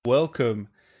Welcome,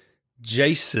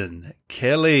 Jason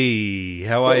Kelley.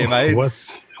 How are you, mate?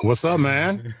 What's up,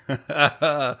 man?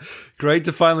 Great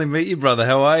to finally meet you, brother.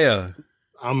 How are you?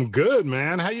 I'm good,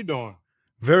 man. How you doing?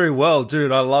 Very well,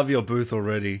 dude. I love your booth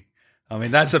already. I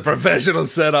mean, that's a professional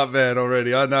setup, man,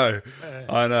 already. I know.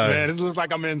 Man, this looks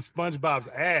like I'm in SpongeBob's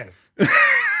ass.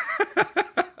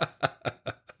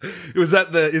 Was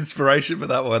that the inspiration for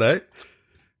that one, eh?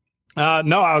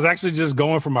 No, I was actually just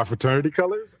going for my fraternity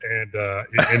colors, and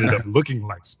it ended up looking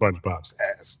like SpongeBob's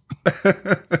ass.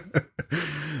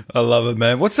 I love it,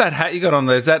 man. What's that hat you got on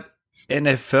there? Is that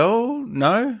NFL?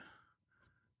 No?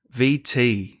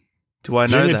 VT. Do I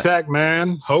know Virginia that? Tech,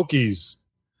 man. Hokies.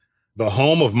 The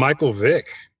home of Michael Vick.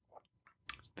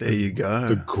 There you go.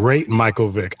 The great Michael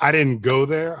Vick. I didn't go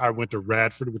there. I went to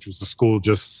Radford, which was the school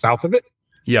just south of it.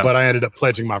 Yeah. But I ended up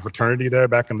pledging my fraternity there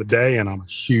back in the day, and I'm a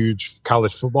huge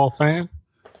college football fan.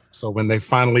 So when they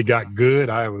finally got good,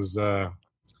 I was I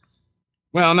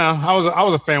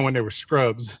was a fan when they were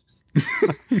scrubs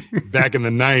back in the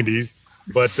 90s.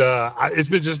 But it's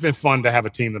just been fun to have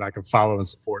a team that I can follow and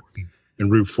support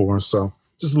and root for. So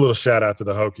just a little shout out to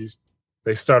the Hokies.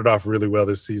 They started off really well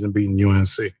this season, beating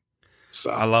UNC.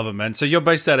 So I love it, man. So you're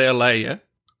based out of LA, yeah?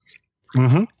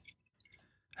 Mm-hmm.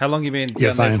 How long you been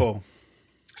down there for?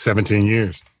 17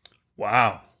 years.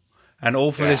 Wow. And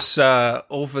all for this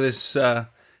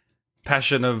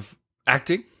passion of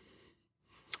acting?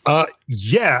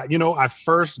 Yeah. I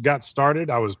first got started.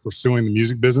 I was pursuing the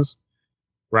music business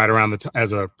right around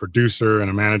as a producer and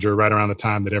a manager, right around the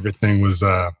time that everything was,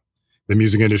 the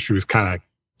music industry was kind of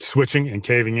switching and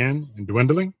caving in and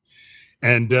dwindling.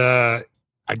 And I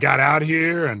got out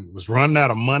here and was running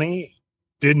out of money,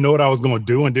 didn't know what I was going to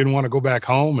do and didn't want to go back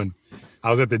home. And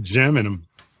I was at the gym and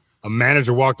a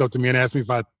manager walked up to me and asked me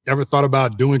if I ever thought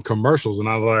about doing commercials. And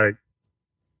I was like,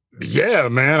 yeah,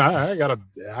 man, I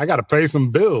gotta pay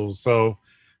some bills. So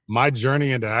my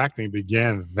journey into acting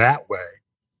began that way.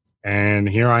 And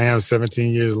here I am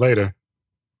 17 years later.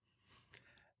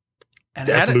 And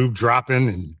Deathloop dropping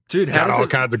and got all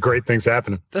kinds of great things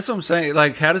happening. That's what I'm saying.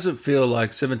 Like, how does it feel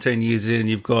like 17 years in,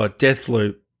 you've got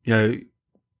Deathloop,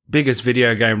 biggest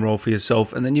video game role for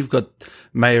yourself, and then you've got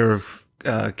Mayor of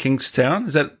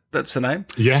Kingstown. That's the name?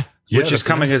 Yeah. Which is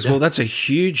coming as well. That's a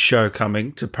huge show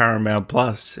coming to Paramount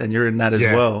Plus, and you're in that as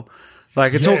well.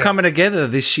 Like, it's all coming together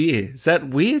this year. Is that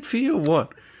weird for you or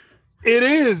what? It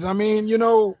is. I mean,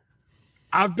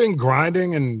 I've been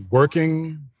grinding and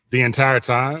working the entire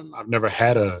time. I've never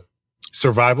had a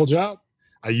survival job.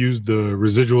 I used the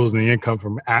residuals and the income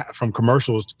from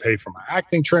commercials to pay for my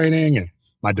acting training and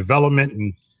my development.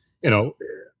 And,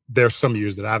 there's some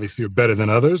years that obviously are better than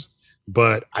others,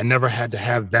 but I never had to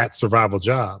have that survival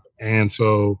job. And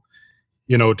so,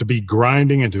 to be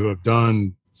grinding and to have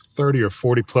done 30 or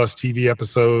 40 plus TV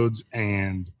episodes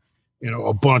and,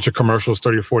 a bunch of commercials,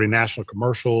 30 or 40 national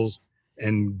commercials,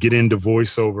 and get into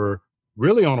voiceover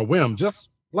really on a whim, just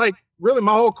like really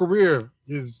my whole career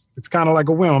it's kind of like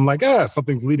a whim. I'm like,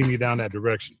 something's leading me down that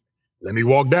direction. Let me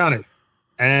walk down it.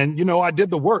 And, I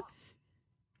did the work,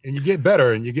 and you get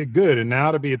better and you get good. And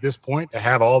now to be at this point, to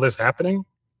have all this happening,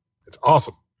 it's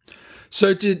awesome.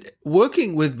 So did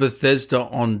working with Bethesda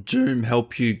on Doom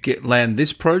help you land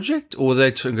this project, or were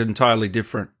they entirely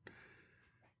different?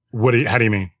 How do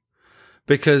you mean?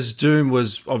 Because Doom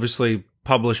was obviously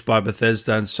published by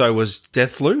Bethesda, and so was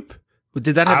Deathloop.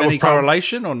 Did that have any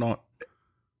correlation or not?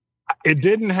 It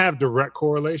didn't have direct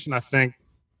correlation. I think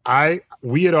I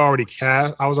was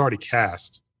already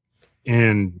cast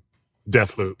in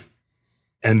Deathloop,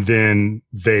 and then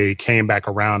they came back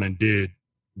around and did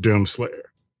Doomslayer.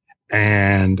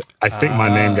 And I think my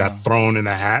name got thrown in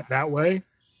the hat that way.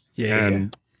 Yeah.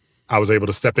 And I was able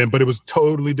to step in, but it was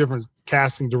totally different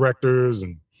casting directors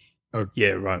and,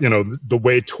 right. The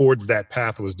way towards that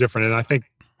path was different. And I think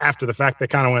after the fact, they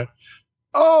kind of went,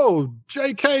 oh,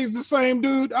 JK's the same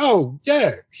dude. Oh,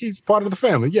 yeah, he's part of the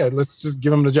family. Yeah, let's just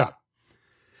give him the job.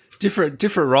 Different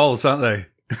roles, aren't they?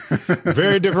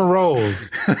 Very different roles.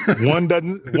 One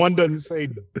doesn't say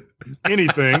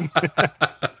anything,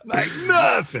 like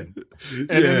nothing, and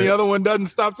then the other one doesn't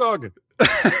stop talking.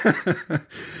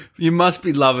 You must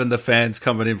be loving the fans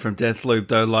coming in from Deathloop,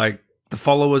 though. Like, the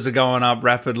followers are going up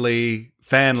rapidly.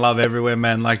 Fan love everywhere,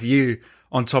 man. Like, you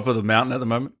on top of the mountain at the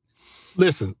moment.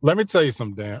 Listen, let me tell you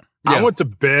something, Dan. Yeah. I went to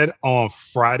bed on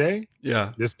Friday,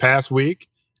 this past week,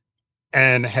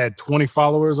 and had 20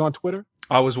 followers on Twitter.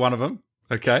 I was one of them.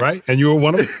 Okay. Right. And you were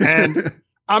one of them. And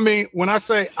I mean, when I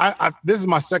say this is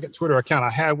my second Twitter account, I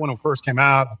had when it first came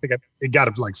out. I think it got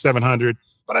up to like 700,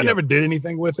 but I never did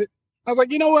anything with it. I was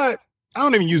like, you know what? I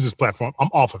don't even use this platform. I'm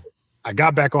off of it. I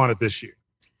got back on it this year,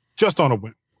 just on a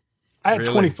whim. I had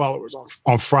 20 followers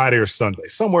on Friday or Sunday,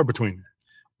 somewhere between there.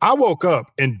 I woke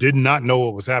up and did not know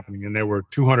what was happening, and there were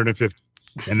 250.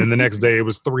 And then the next day it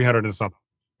was 300 and something.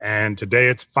 And today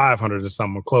it's 500 and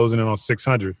something. We're closing in on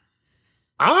 600.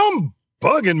 I'm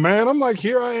bugging, man. I'm like,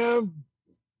 here I am,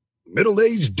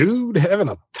 middle-aged dude having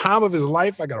a time of his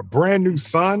life. I got a brand new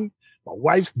son. My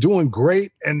wife's doing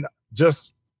great. And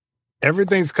just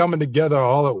everything's coming together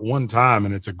all at one time,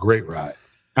 and it's a great ride.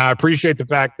 And I appreciate the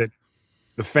fact that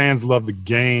the fans love the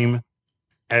game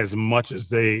as much as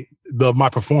they love my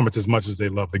performance as much as they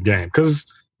love the game, because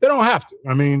they don't have to.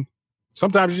 I mean,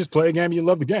 sometimes you just play a game and you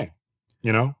love the game,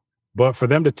 you know? But for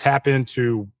them to tap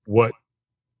into what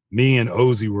me and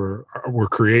Ozzy were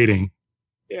creating,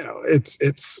 you know, it's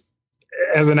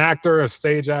as an actor, a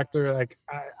stage actor, like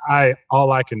I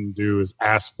all I can do is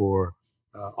ask for,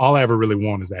 all I ever really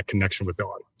want is that connection with the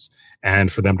audience, and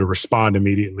for them to respond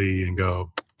immediately and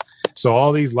go. So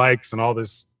all these likes and all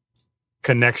this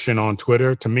connection on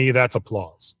Twitter, to me, that's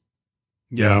applause.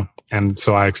 Yeah. You know? And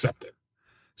so I accept it.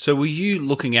 So were you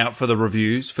looking out for the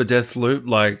reviews for Deathloop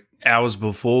like hours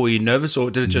before? Were you nervous,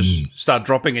 or did it just start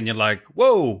dropping and you're like,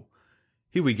 whoa,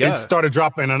 here we go? It started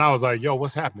dropping and I was like, yo,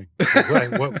 what's happening?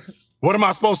 What am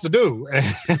I supposed to do?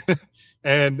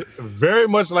 And very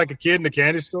much like a kid in the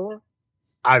candy store,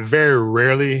 I very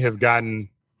rarely have gotten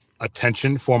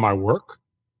attention for my work.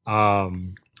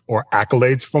 Or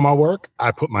accolades for my work.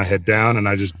 I put my head down and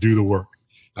I just do the work.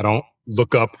 I don't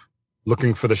look up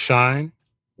looking for the shine.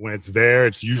 When it's there,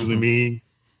 it's usually me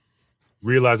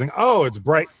realizing, oh, it's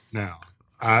bright now.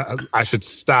 I should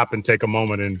stop and take a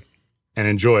moment and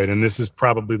enjoy it. And this is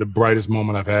probably the brightest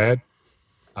moment I've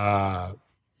had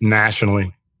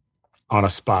nationally on a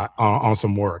spot, on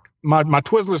some work. My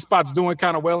Twizzler spot's doing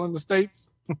kind of well in the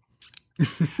States.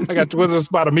 I got Twizzler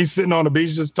spot of me sitting on the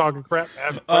beach just talking crap.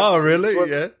 Oh, really?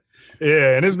 Yeah.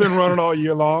 Yeah, and it's been running all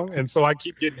year long, and so I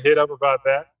keep getting hit up about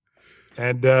that.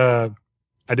 And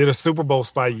I did a Super Bowl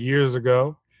spot years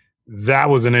ago. That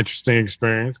was an interesting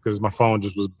experience because my phone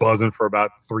just was buzzing for about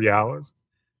 3 hours.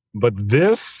 But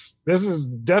this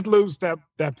is Deathloop's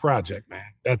that project,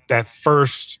 man. That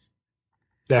first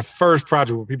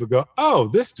project where people go, oh,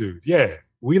 this dude, yeah,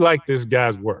 we like this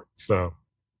guy's work. So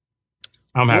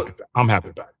I'm happy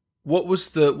about it. What's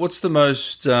the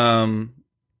most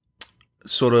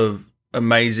sort of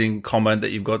amazing comment that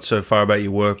you've got so far about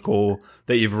your work, or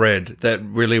that you've read that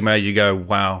really made you go,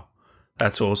 wow,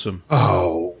 that's awesome?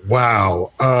 Oh, wow.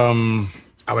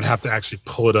 I would have to actually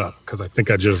pull it up because I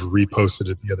think I just reposted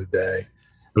it the other day.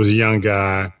 It was a young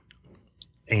guy,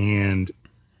 and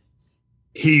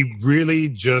he really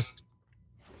just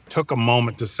took a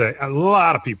moment to say, a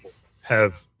lot of people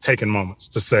have taken moments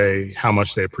to say how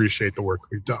much they appreciate the work that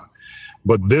we've done.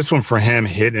 But this one for him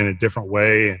hit in a different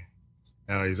way.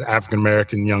 And he's an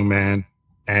African-American young man,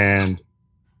 and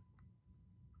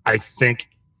I think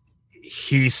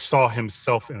he saw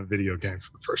himself in a video game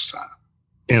for the first time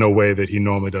in a way that he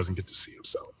normally doesn't get to see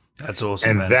himself. That's awesome,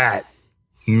 and man. That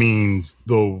means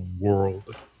the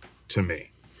world to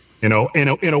me. In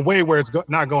a way where it's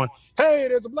not going, hey,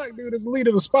 there's a black dude as the lead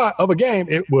of a game.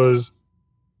 It was,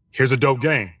 here's a dope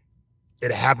game.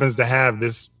 It happens to have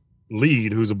this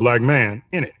lead who's a black man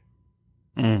in it.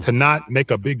 To not make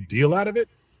a big deal out of it,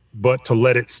 but to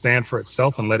let it stand for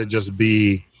itself and let it just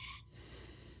be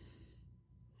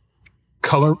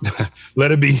color,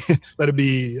 let it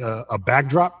be a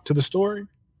backdrop to the story.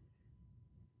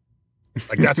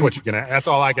 Like that's that's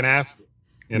all I can ask for,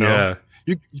 Yeah.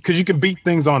 Because you can beat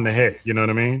things on the head, you know what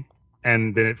I mean?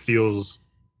 And then it feels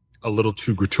a little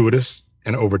too gratuitous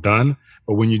and overdone.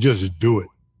 But when you just do it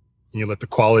and you let the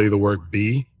quality of the work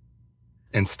be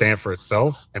and stand for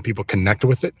itself, and people connect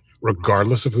with it,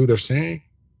 regardless of who they're seeing,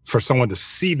 for someone to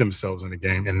see themselves in the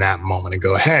game in that moment and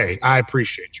go, hey, I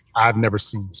appreciate you. I've never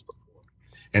seen this before.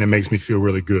 And it makes me feel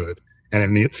really good.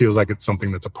 And it feels like it's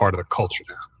something that's a part of the culture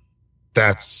now.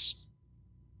 That's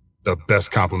the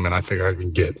best compliment I think I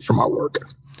can get for my work.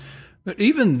 But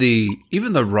even the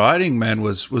writing, man,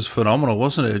 was phenomenal,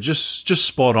 wasn't it? Just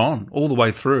spot on all the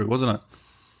way through, wasn't it?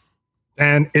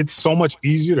 And it's so much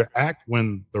easier to act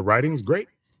when the writing's great.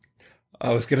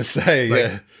 I was going to say,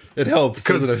 yeah, it helps.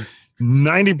 Because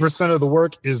 90% of the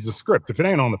work is the script. If it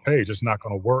ain't on the page, it's not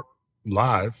going to work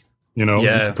live. You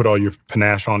can put all your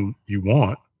panache on you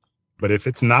want. But if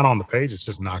it's not on the page, it's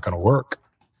just not going to work.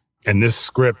 And this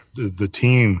script, the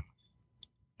team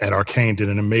at Arcane did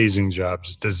an amazing job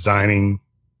just designing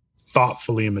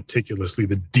thoughtfully and meticulously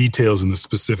the details and the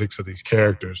specifics of these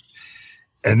characters.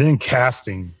 And then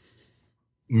casting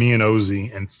me and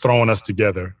Ozzy and throwing us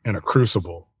together in a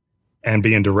crucible and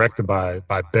being directed by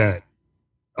Bennett.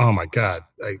 Oh my God.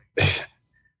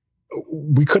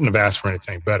 we couldn't have asked for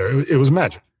anything better. It was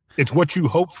magic. It's what you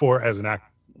hope for as an actor.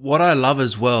 What I love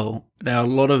as well, now a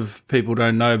lot of people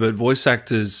don't know, but voice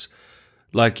actors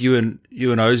like you and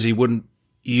Ozzy wouldn't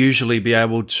usually be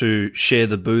able to share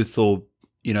the booth, or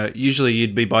usually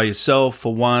you'd be by yourself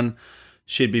for one,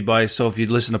 she'd be by herself, you'd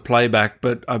listen to playback,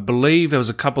 but I believe there was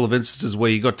a couple of instances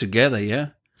where you got together, yeah?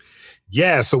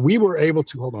 Yeah, so we were able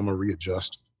to, hold on, I'm going to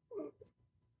readjust.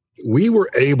 We were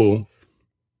able,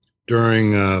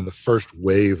 during the first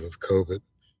wave of COVID,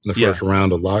 the first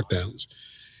round of lockdowns,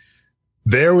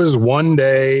 there was one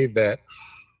day that,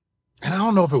 and I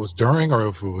don't know if it was during or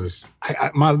if it was,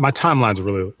 my timelines are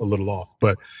really a little off,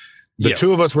 but the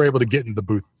two of us were able to get in the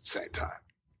booth at the same time.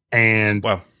 And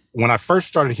when I first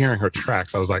started hearing her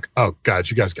tracks, I was like, oh God,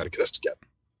 you guys got to get us together.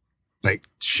 Like,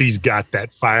 she's got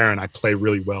that fire and I play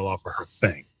really well off of her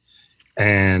thing.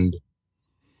 And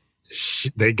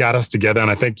they got us together.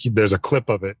 And I think there's a clip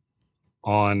of it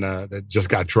on that just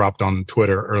got dropped on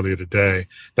Twitter earlier today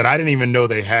that I didn't even know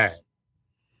they had,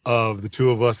 of the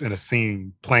two of us in a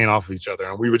scene playing off of each other.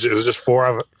 And it was just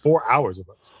 4 hours of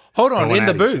us. Hold on, in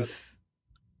the booth.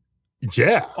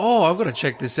 Yeah. Oh, I've got to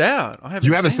check this out.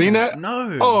 You haven't seen that?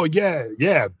 No. Oh yeah.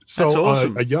 Yeah. So that's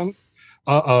awesome. A young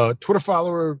Twitter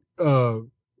follower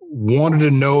wanted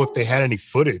to know if they had any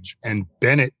footage, and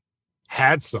Bennett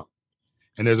had some.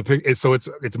 And there's a picture. So it's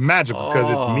magical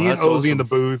because it's me and Ozzy in the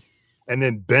booth, and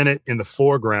then Bennett in the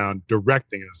foreground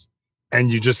directing us.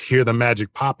 And you just hear the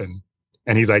magic popping.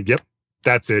 And he's like, yep,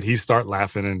 that's it. He start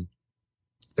laughing, and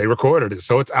they recorded it.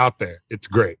 So it's out there. It's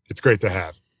great. It's great to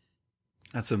have.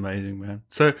 That's amazing, man.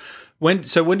 So when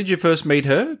did you first meet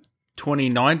her?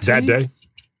 2019? That day.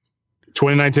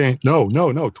 2019. No,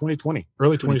 2020.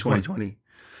 Early 2020.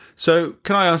 So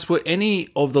can I ask, were any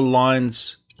of the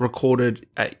lines recorded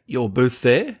at your booth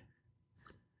there?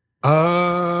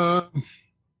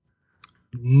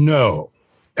 No.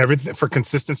 Everything for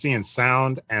consistency and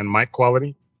sound and mic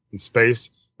quality and space,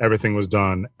 everything was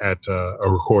done at a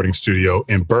recording studio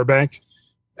in Burbank,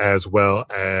 as well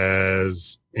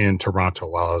as in Toronto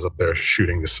while I was up there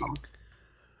shooting this summer.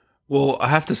 Well, I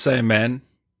have to say, man,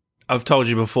 I've told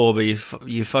you before, but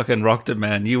you fucking rocked it,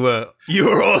 man. You were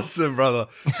awesome, brother.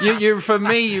 You for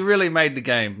me, you really made the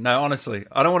game. No, honestly,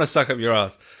 I don't want to suck up your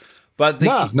ass, but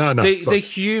the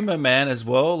humor, man, as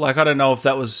well. Like, I don't know if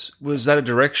that was that a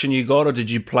direction you got, or did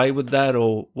you play with that,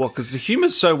 or what? Because the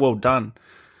humor's so well done.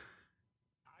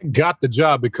 I got the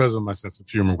job because of my sense of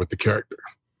humor with the character.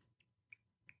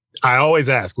 I always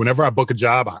ask, whenever I book a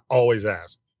job, I always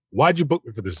ask, why'd you book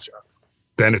me for this job?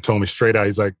 Bennett told me straight out,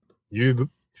 he's like, you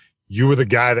were the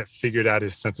guy that figured out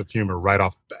his sense of humor right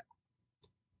off the bat.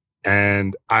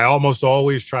 And I almost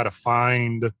always try to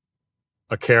find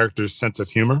a character's sense of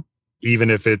humor, even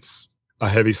if it's a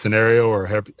heavy scenario or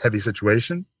a heavy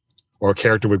situation or a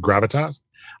character with gravitas.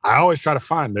 I always try to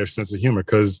find their sense of humor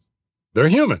because they're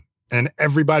human and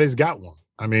everybody's got one.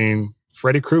 I mean,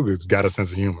 Freddy Krueger's got a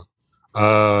sense of humor.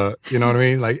 You know what I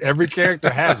mean? Like, every character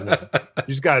has one. You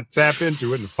just got to tap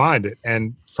into it and find it.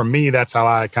 And for me, that's how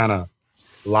I kind of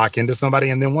lock into somebody.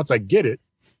 And then once I get it,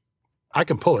 I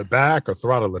can pull it back or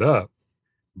throttle it up.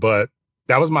 But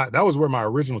that was where my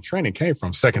original training came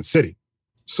from, Second City.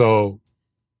 So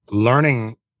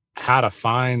learning how to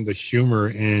find the humor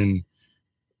in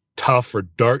tough or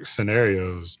dark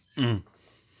scenarios,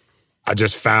 I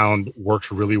just found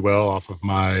works really well off of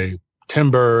my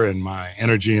timbre and my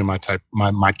energy and my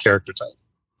character type.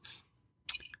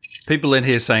 People in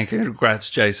here saying congrats,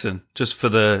 Jason, just for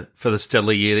the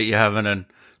stellar year that you're having and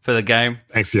for the game.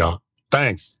 Thanks, y'all.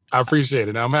 Thanks. I appreciate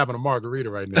it. Now I'm having a margarita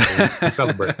right now to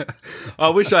celebrate. I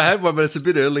wish I had one, but it's a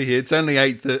bit early here. It's only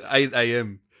 8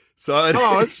 a.m. So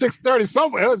it's 6:30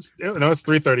 somewhere. It's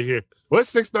 3:30 here. Well,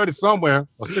 it's 6:30 somewhere,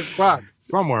 or 6 o'clock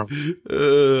somewhere.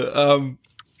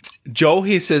 Joel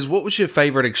here says, what was your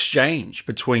favorite exchange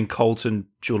between Colt and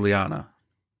Juliana?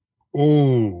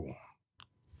 Ooh.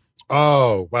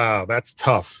 Oh, wow. That's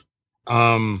tough.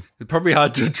 It's probably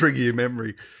hard to trigger your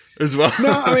memory as well. No,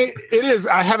 I mean, it is.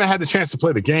 I haven't had the chance to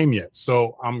play the game yet.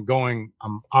 So I'm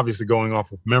obviously going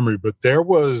off of memory, but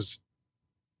there's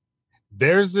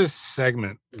this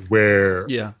segment where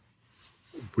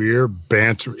we're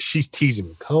bantering. She's teasing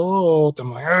me, Colt. I'm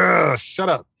like, shut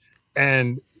up.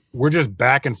 And we're just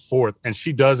back and forth. And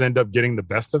she does end up getting the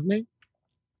best of me.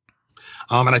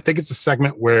 And I think it's a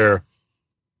segment where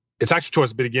it's actually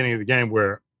towards the beginning of the game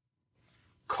where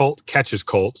Colt catches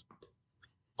Colt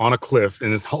on a cliff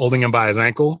and is holding him by his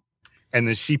ankle. And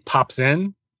then she pops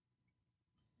in.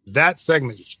 That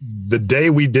segment, the day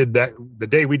we did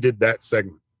that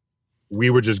segment, we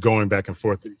were just going back and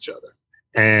forth with each other.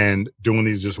 and doing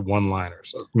these just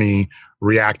one-liners of me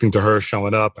reacting to her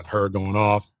showing up and her going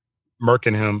off,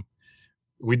 murking him.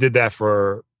 We did that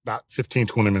for about 15,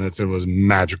 20 minutes. It was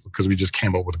magical because we just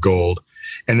came up with gold.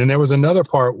 And then there was another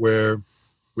part where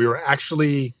we were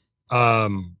actually, I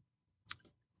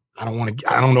don't want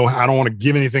to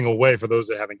give anything away for those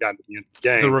that haven't gotten to the end of the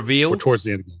game. The reveal? Or towards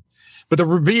the end of the game. But the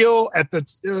reveal at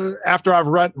the after I've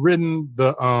ridden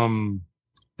the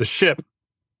ship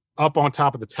up on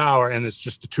top of the tower, and it's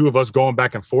just the two of us going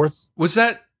back and forth.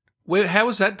 How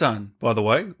was that done, by the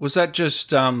way? Was that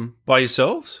just by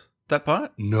yourselves, that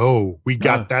part? No, we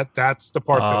got that. That's the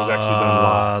part that was actually done live.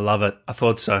 I love it. I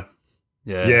thought so.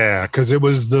 Yeah. Yeah, because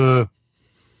it's the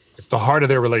heart of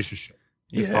their relationship.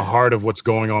 It's the heart of what's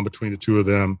going on between the two of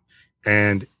them.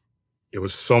 And it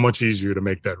was so much easier to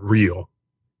make that real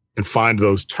and find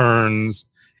those turns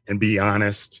and be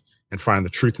honest and find the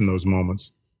truth in those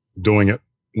moments, doing it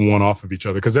one off of each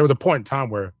other. Because there was a point in time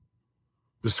where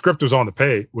the script was on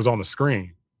the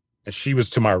screen, and she was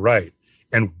to my right.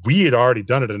 And we had already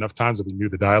done it enough times that we knew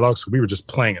the dialogue, so we were just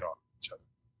playing it off each other.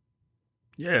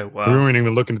 Yeah, wow. We weren't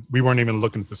even looking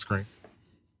at the screen.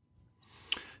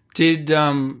 Did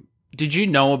you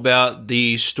know about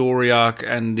the story arc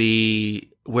and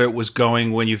where it was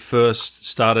going when you first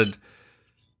started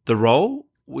the role?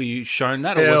 Were you shown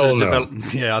that? Hell no.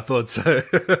 Yeah, I thought so.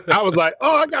 I was like,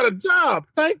 oh, I got a job.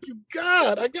 Thank you,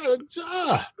 God. I got a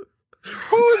job.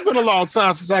 Oh, it's been a long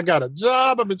time since I got a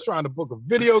job. I've been trying to book a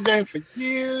video game for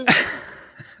years.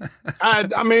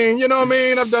 I mean, you know what I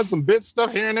mean? I've done some bit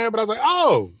stuff here and there, but I was like,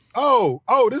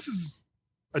 oh, this is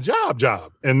a job.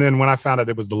 And then when I found out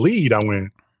it was the lead, I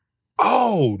went,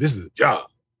 oh, this is a job.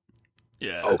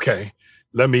 Yeah. Okay.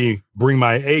 Let me bring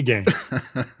my A game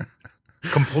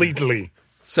completely.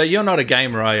 So you're not a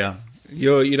gamer, are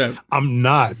you? I'm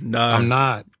not. No. I'm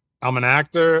not. I'm an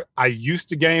actor. I used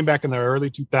to game back in the early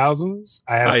 2000s.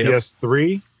 I had a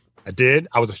PS3. I did.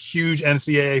 I was a huge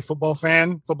NCAA football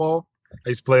fan. I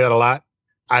used to play that a lot.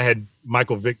 I had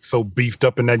Michael Vick so beefed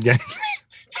up in that game.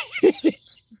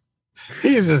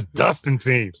 He is just dusting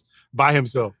teams by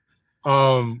himself.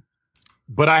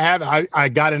 But I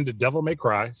got into Devil May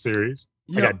Cry series.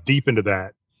 Yep. I got deep into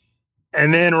that.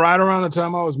 And then right around the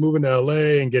time I was moving to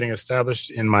LA and getting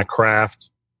established in my craft,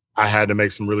 I had to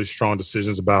make some really strong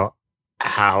decisions about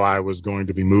how I was going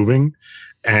to be moving.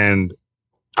 And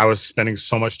I was spending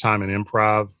so much time in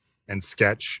improv and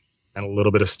sketch and a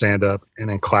little bit of stand-up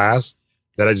and in class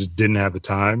that I just didn't have the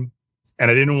time. And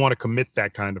I didn't want to commit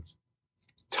that kind of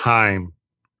time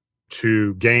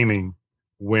to gaming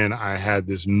when I had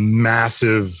this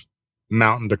massive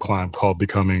mountain to climb called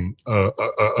becoming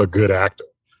a good actor.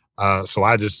 So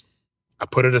I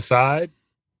put it aside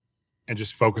and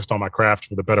just focused on my craft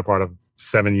for the better part of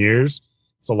 7 years.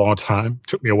 It's a long time.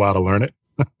 Took me a while to learn it.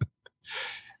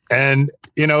 And,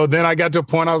 then I got to a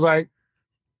point I was like,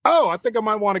 oh, I think I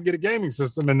might want to get a gaming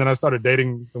system. And then I started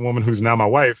dating the woman who's now my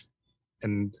wife.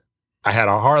 And I had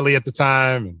a Harley at the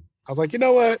time. And I was like, you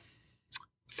know what?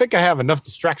 I think I have enough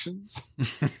distractions.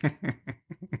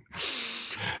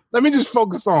 Let me just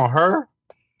focus on her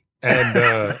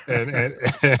and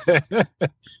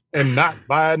and not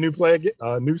buy a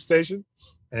new station.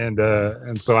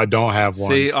 And so I don't have one.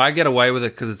 See, I get away with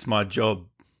it because it's my job.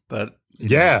 But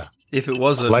if it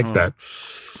wasn't, that,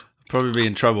 I'd probably be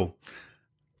in trouble.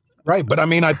 Right. But I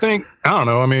mean, I don't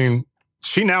know. I mean,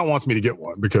 she now wants me to get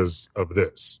one because of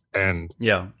this. And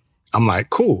yeah, I'm like,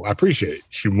 cool, I appreciate it.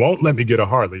 She won't let me get a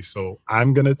Harley, so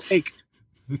I'm going to take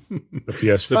the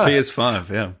PS5. The PS5,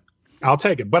 yeah. I'll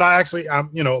take it. But I'm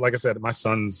like I said, my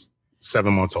son's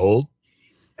 7 months old.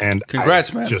 And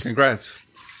congrats, man. Congrats.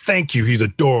 Thank you. He's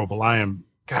adorable.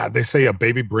 God, they say a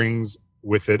baby brings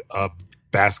with it a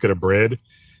basket of bread.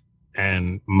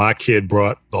 And my kid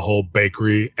brought the whole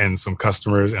bakery and some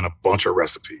customers and a bunch of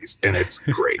recipes. And it's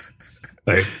great.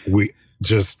 Like, we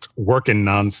just working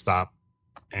nonstop.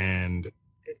 And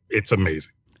it's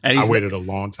amazing. And I waited a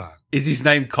long time. Is his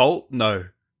name Colt? No.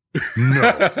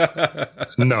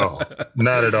 No,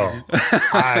 not at all.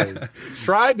 I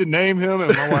tried to name him,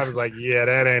 and my wife was like, yeah,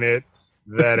 that ain't it.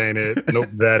 Nope,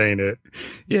 that ain't it.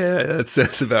 Yeah,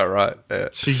 that's about right. Yeah.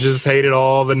 She just hated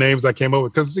all the names I came up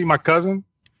with. Because, see, my cousin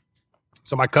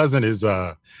is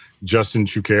Justin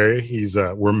Chucari. He's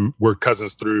we're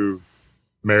cousins through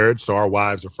marriage, so our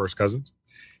wives are first cousins.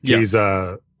 Yeah. He's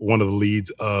one of the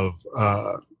leads of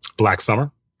Black Summer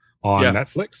on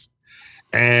Netflix.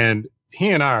 And he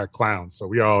and I are clowns, so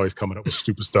we are always coming up with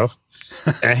stupid stuff.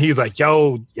 And he's like,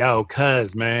 yo,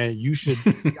 cuz, man, you should,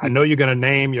 I know you're going to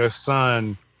name your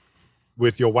son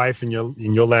with your wife and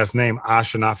your last name,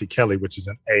 Ashanafi Kelley, which is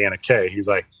an A and a K. He's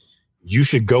like, you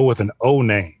should go with an O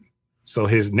name. So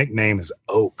his nickname is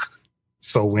Oak.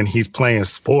 So when he's playing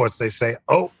sports, they say,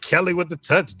 "Oh, Kelley with the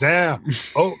touchdown.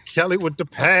 Oh, Kelley with the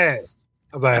pass."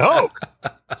 I was like, Oak.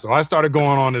 So I started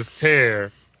going on this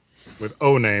tear with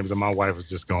O names, and my wife was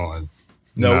just going,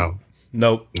 Nope.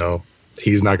 no,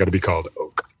 he's not going to be called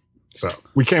Oak. So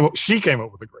she came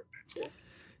up with a great name.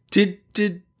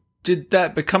 Did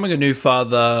that becoming a new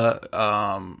father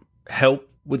help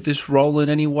with this role in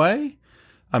any way?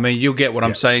 I mean, you'll get what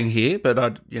I'm saying here, but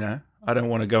I don't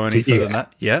want to go any further than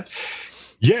that. Yeah.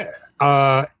 Yeah.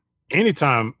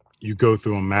 Anytime you go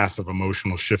through a massive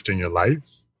emotional shift in your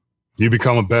life, you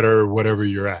become a better whatever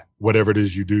you're at. Whatever it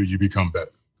is you do, you become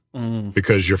better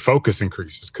because your focus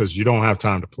increases because you don't have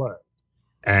time to play.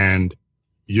 And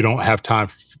you don't have time.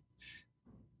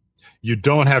 You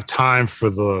don't have time for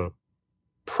the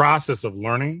process of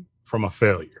learning from a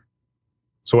failure.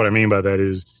 So what I mean by that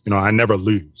is, I never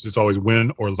lose. It's always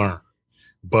win or learn.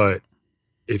 But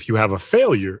if you have a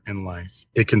failure in life,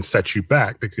 it can set you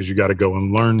back because you got to go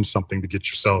and learn something to get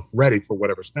yourself ready for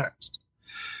whatever's next.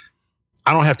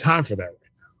 I don't have time for that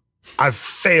right now. I've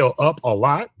failed up a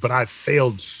lot, but I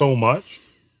failed so much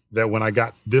that when I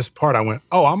got this part, I went,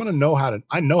 I know how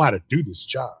to do this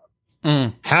job.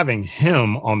 Having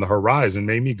him on the horizon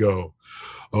made me go,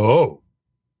 oh,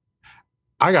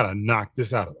 I got to knock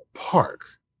this out of the park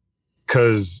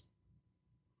because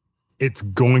it's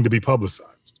going to be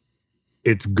publicized.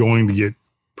 It's going to get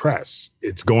press.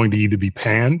 It's going to either be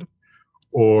panned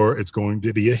or it's going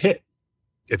to be a hit.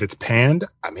 If it's panned,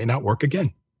 I may not work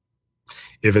again.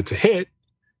 If it's a hit,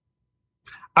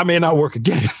 I may not work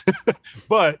again.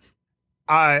 But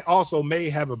I also may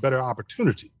have a better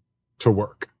opportunity to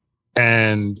work.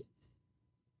 And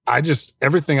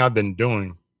everything I've been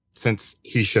doing since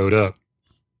he showed up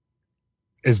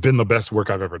has been the best work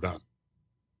I've ever done.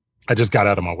 I just got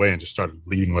out of my way and just started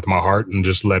leading with my heart and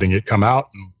just letting it come out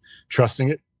and trusting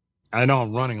it. I know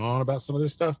I'm running on about some of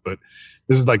this stuff, but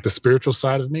this is like the spiritual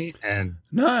side of me. And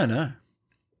no,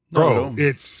 bro,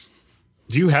 do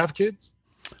you have kids?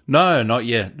 No, not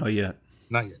yet. Not yet.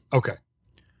 Okay.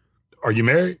 Are you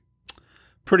married?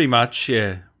 Pretty much,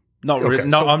 yeah. Not really.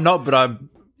 No, I'm not, but I'm,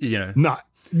 Not.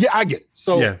 Yeah, I get it.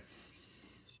 So yeah.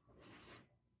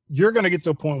 You're going to get to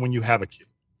a point when you have a kid.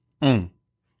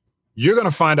 You're going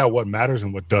to find out what matters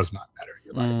and what does not matter in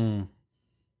your life.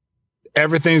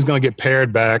 Everything's going to get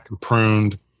pared back and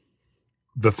pruned.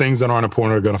 The things that aren't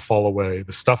important are going to fall away.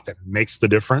 The stuff that makes the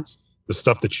difference, the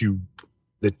stuff that you're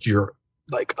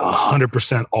like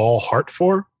 100% all heart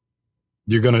for,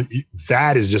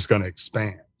 that is just going to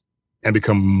expand and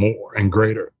become more and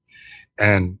greater.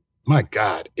 And my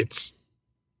God, it's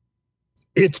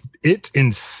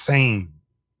insane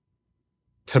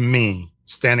to me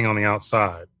standing on the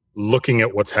outside, looking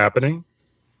at what's happening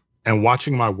and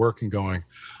watching my work and going,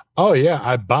 oh yeah,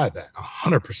 I buy that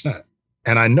 100%.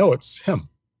 And I know it's him.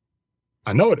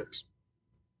 I know it is.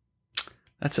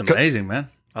 That's amazing, man.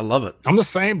 I love it. I'm the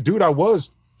same dude I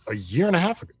was a year and a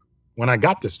half ago when I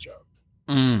got this job.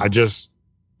 The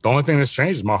only thing that's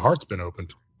changed is my heart's been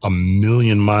opened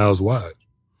 1,000,000 miles wide.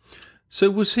 So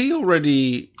was he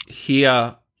already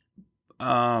here?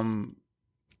 I'm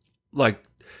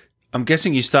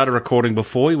guessing you started recording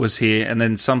before he was here, and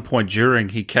then some point during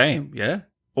he came, yeah?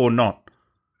 Or not?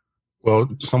 Well,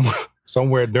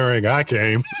 somewhere during I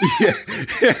came.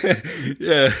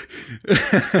 Yeah.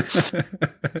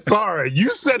 Sorry, you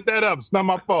set that up. It's not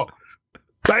my fault.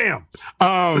 Bam.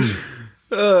 Oh,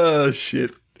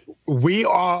 shit.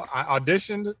 I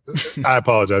auditioned. I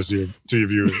apologize to your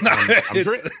viewers. I'm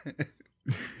drinking.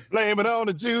 Blame it on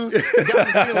the juice. Got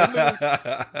me feeling loose.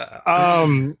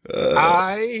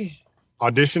 I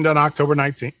auditioned on October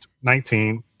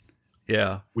 19.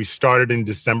 Yeah. We started in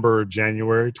December,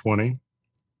 January 20.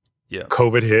 Yeah.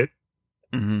 COVID hit.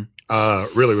 Mm-hmm.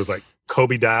 Really was like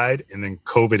Kobe died and then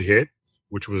COVID hit,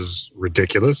 which was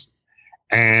ridiculous.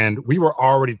 And we were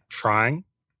already trying.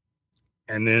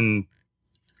 And then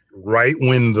right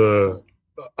when the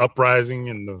uprising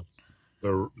and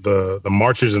the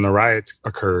marches and the riots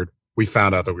occurred, we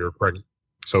found out that we were pregnant.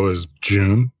 So it was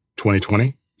June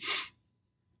 2020.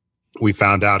 We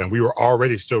found out, and we were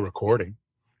already still recording.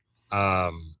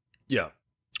 Yeah.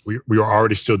 We were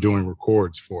already still doing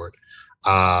records for it.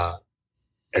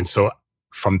 And so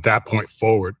from that point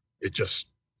forward,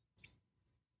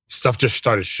 stuff just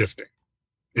started shifting.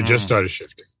 It just started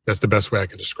shifting. That's the best way I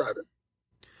can describe it.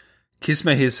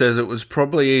 Kisma here says it was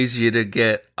probably easier to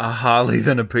get a Harley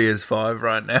than a PS5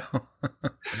 right now.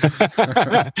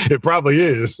 It probably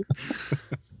is.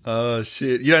 Oh,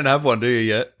 shit. You don't have one, do you,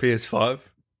 yet? PS5?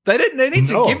 They need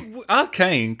to give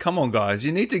Arcane. Come on, guys.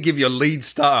 You need to give your lead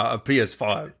star a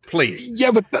PS5, please. Yeah,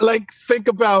 but think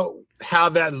about how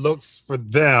that looks for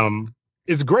them,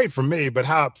 it's great for me, but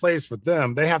how it plays for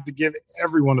them, they have to give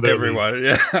every one of their leads. Everyone,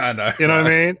 yeah, I know. You know what I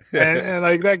mean? Yeah. And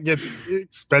like that gets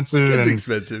expensive It's and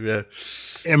expensive, yeah.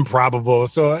 improbable.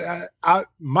 So I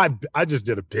just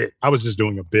did a bit. I was just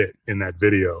doing a bit in that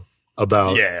video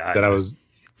about that. I was,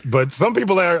 but some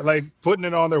people are like putting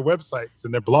it on their websites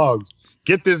and their blogs.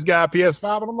 Get this guy a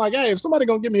PS5, and I'm like, hey, if somebody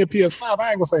gonna give me a PS5,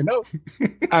 I ain't gonna say no.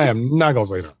 I am not gonna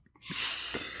say no.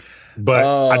 But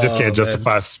I just can't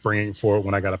justify springing for it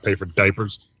when I got to pay for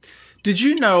diapers. Did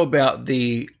you know about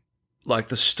the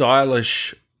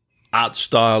stylish art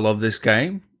style of this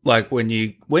game? Like when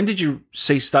did you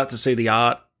start to see the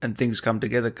art and things come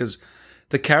together? Because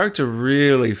the character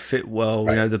really fit well.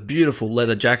 Right. You know, the beautiful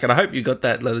leather jacket. I hope you got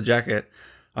that leather jacket.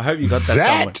 I hope you got that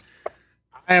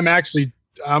somewhere.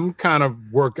 I'm kind of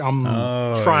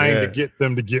trying to get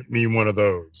them to get me one of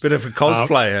those. Bit of a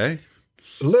cosplay, eh?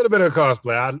 A little bit of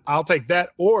cosplay. I'll take that.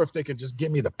 Or if they can just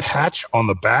give me the patch on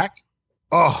the back.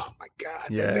 Oh my God.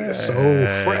 That thing is so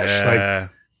fresh.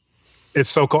 Like, it's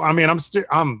so cool. I mean,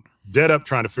 I'm dead up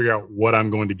trying to figure out what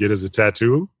I'm going to get as a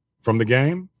tattoo from the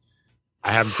game.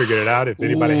 I haven't figured it out. If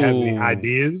anybody has any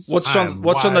ideas. What's on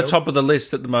the top of the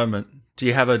list at the moment? Do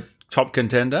you have a top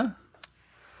contender?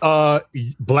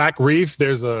 Black Reef.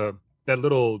 There's that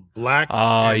little black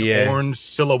and orange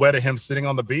silhouette of him sitting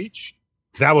on the beach.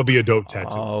 That would be a dope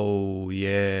tattoo. Oh,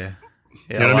 yeah.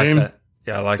 You know what I mean? That.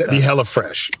 Yeah, I like that. That'd be hella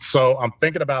fresh. So I'm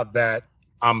thinking about that.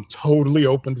 I'm totally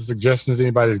open to suggestions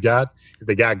anybody's got. If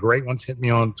they got great ones, hit me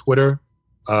on Twitter.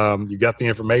 You got the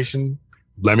information.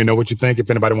 Let me know what you think. If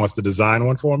anybody wants to design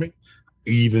one for me,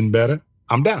 even better.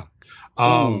 I'm down.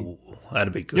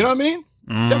 That'd be good. You know what I mean?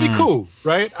 That'd be cool,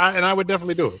 right? I would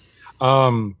definitely do it.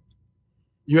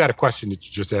 You had a question that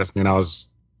you just asked me, and I was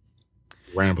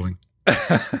rambling.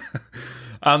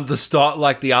 The style,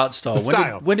 like the art style. The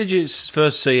style. When did you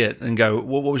first see it and go?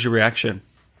 What was your reaction?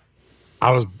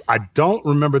 I don't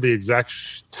remember the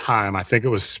exact time. I think it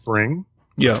was spring,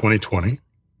 2020,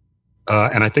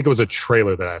 and I think it was a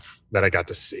trailer that I got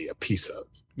to see a piece of.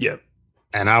 Yep.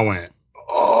 And I went,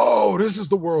 "Oh, this is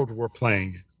the world we're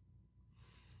playing in."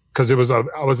 Because I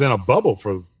was in a bubble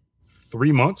for 4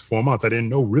 months. I didn't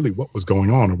know really what was going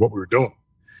on or what we were doing.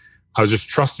 I was just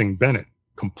trusting Bennett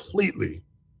completely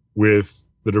with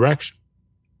the direction.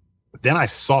 But then I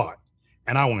saw it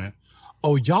and I went,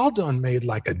 oh, y'all done made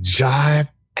like a jive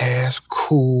ass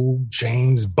cool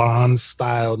James Bond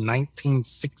style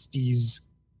 1960s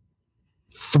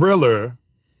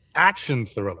action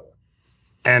thriller.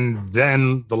 And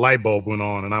then the light bulb went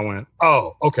on and I went,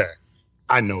 oh, okay.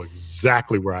 I know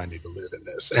exactly where I need to live in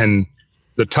this. And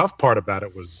the tough part about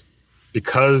it was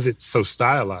because it's so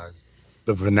stylized,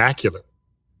 the vernacular.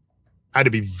 I had to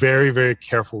be very, very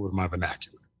careful with my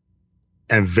vernacular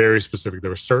and very specific. There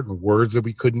were certain words that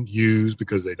we couldn't use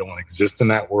because they don't exist in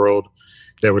that world.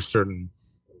 There were certain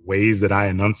ways that I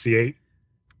enunciate.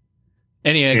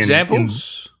 Any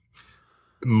examples?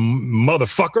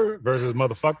 Motherfucker versus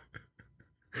motherfucker.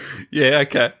 Yeah,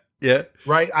 okay. Yeah.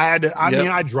 Right. I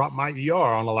dropped my ER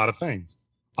on a lot of things.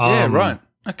 Yeah, right.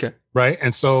 Okay. Right.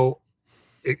 And so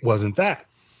it wasn't that.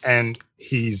 And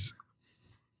he's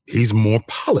more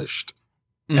polished.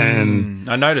 And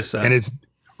I noticed that. And it's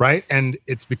right. And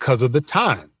it's because of the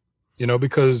time,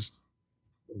 because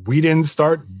we didn't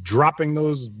start dropping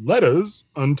those letters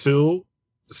until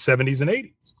the 70s and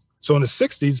 80s. So in the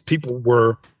 60s, people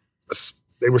were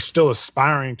still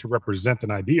aspiring to represent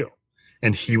an ideal.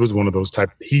 And he was one of those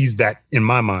he's that, in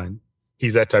my mind,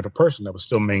 he's that type of person that was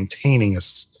still maintaining a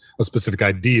specific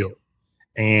ideal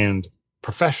and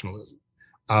professionalism.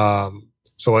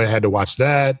 So I had to watch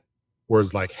that.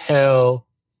 Words like hell,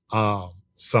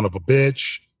 son of a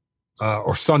bitch,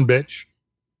 or son bitch.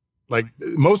 Like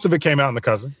most of it came out in the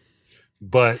cousin,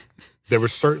 but there were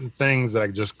certain things that I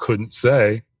just couldn't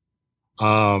say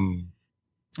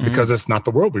because it's not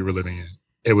the world we were living in.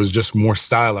 It was just more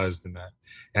stylized than that.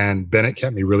 And Bennett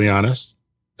kept me really honest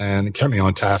and kept me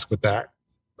on task with that.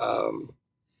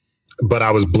 But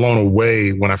I was blown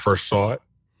away when I first saw it.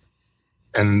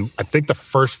 And I think the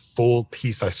first full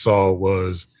piece I saw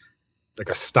was like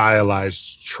a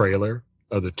stylized trailer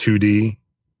of the 2D,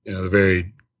 the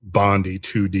very Bondy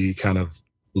 2D kind of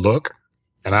look.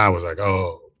 And I was like,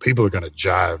 oh, people are going to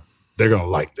jive. They're going to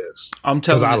like this. I'm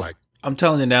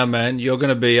telling you now, man, you're going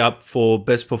to be up for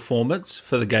best performance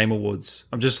for the Game Awards.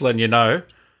 I'm just letting you know.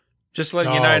 Just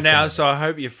letting you know now. So I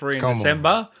hope you're free in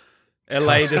December,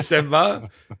 LA December.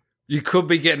 You could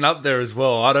be getting up there as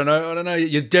well. I don't know.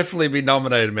 You'll definitely be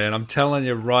nominated, man. I'm telling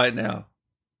you right now.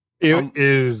 It'll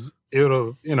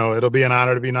be an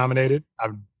honor to be nominated.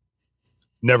 I've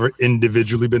never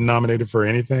individually been nominated for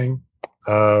anything.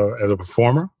 as a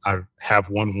performer. I have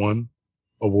won one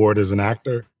award as an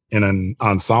actor in an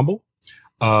ensemble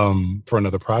for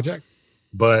another project.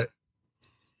 But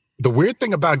the weird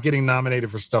thing about getting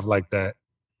nominated for stuff like that,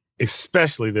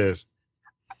 especially this.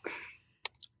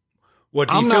 What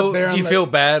do you feel? Do you feel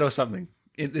bad or something?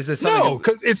 Is there something? No,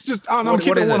 because it's just I'm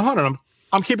keeping it 100.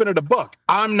 I'm keeping it a buck.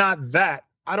 I'm not that.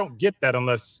 I don't get that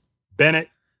unless Bennett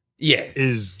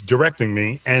is directing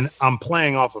me and I'm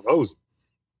playing off of Ozzy.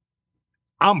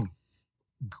 I'm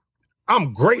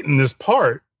great in this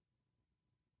part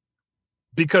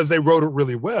because they wrote it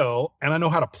really well and I know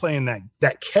how to play in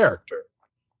that character.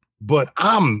 But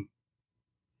I'm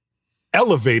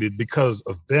elevated because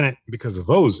of Bennett, because of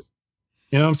Ozzy.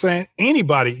 You know what I'm saying?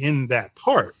 Anybody in that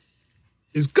part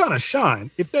is gonna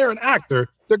shine. If they're an actor,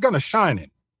 they're gonna shine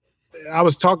in. I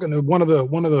was talking to one of the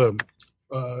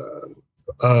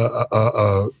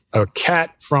a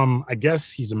cat from, I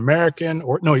guess he's American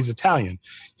or no, he's Italian.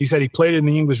 He said he played it in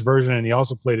the English version and he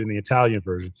also played it in the Italian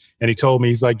version. And he told me,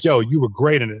 he's like, yo, you were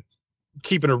great in it.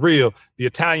 Keeping it real, the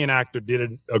Italian actor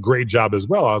did a great job as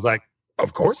well. I was like,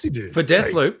 of course he did. For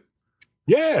Deathloop? Like,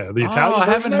 yeah, the Italian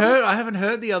version. I haven't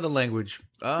heard the other language.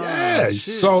 Oh, yeah.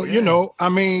 Shit, so, you know, I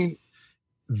mean,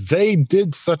 they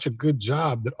did such a good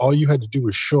job that all you had to do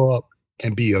was show up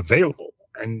and be available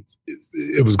and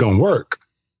it was going to work.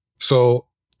 So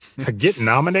to get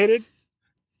nominated,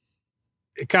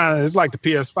 it's like the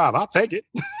PS5. I'll take it.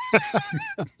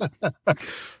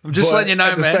 I'm just letting you know,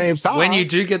 man, same time, when you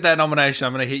do get that nomination,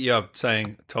 I'm going to hit you up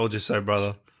saying, told you so,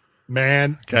 brother.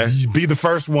 Man, okay. Be the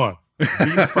first one. Be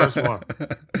the first one.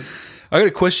 I got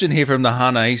a question here from the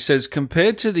Hunter. He says,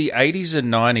 compared to the 80s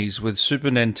and 90s with Super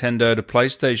Nintendo to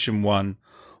PlayStation 1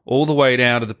 all the way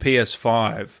down to the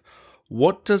PS5,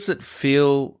 what does it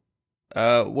feel?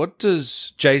 What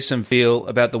does Jason feel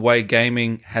about the way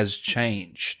gaming has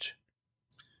changed?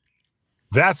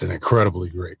 That's an incredibly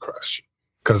great question.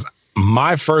 Because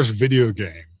my first video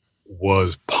game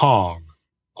was Pong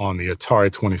on the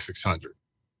Atari 2600.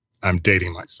 I'm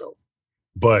dating myself.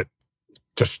 But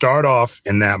to start off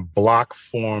in that block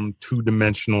form,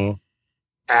 two-dimensional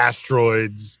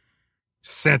asteroids,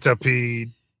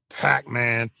 centipede,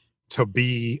 Pac-Man, to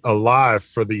be alive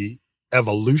for the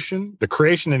evolution, the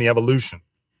creation and the evolution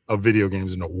of video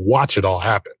games and to watch it all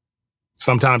happen,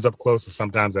 sometimes up close and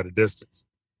sometimes at a distance.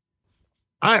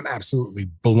 I am absolutely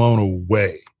blown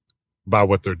away by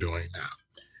what they're doing now.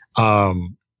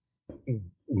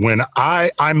 When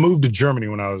I moved to Germany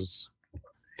when I was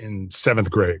in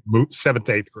 8th grade.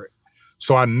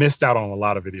 So I missed out on a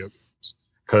lot of video games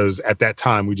because at that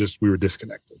time we were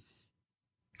disconnected.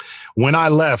 When I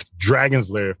left, Dragon's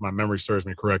Lair, if my memory serves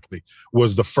me correctly,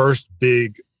 was the first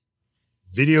big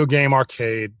video game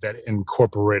arcade that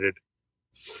incorporated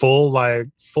full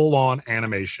on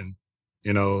animation,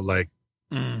 you know, like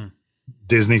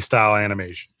Disney style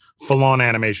animation, full on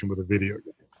animation with a video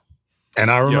game. And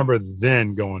I remember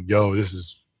then going, yo, this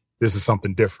is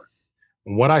something different.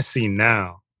 And what I see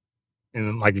now,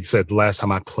 and like you said, the last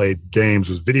time I played games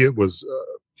was the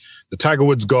Tiger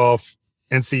Woods golf,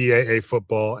 NCAA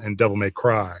football, and Devil May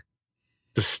Cry.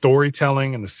 The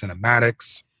storytelling and the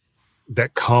cinematics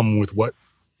that come with what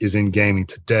is in gaming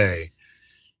today.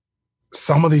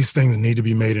 Some of these things need to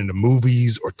be made into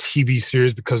movies or TV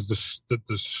series because the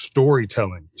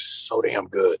storytelling is so damn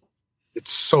good.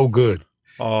 It's so good.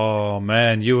 Oh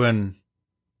man, you and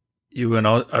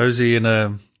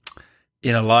Ozzy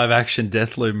in a live action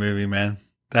Deathloop movie, man.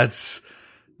 That's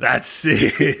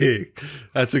sick.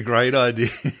 That's a great idea,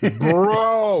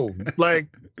 bro. Like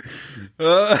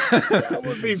that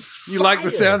would be fire. You like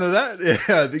the sound of that?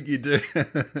 Yeah, I think you do.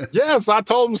 Yes, I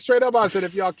told him straight up. I said,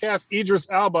 if y'all cast Idris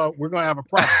Elba, we're gonna have a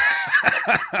problem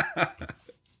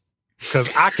because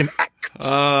I can act.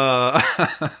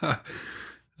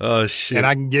 Oh shit! And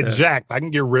I can get jacked. I can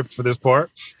get ripped for this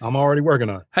part. I'm already working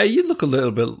on it. Hey, you look a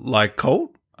little bit like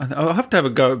Colt. I'll have to have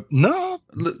a go. No,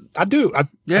 I do. I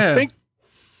think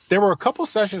there were a couple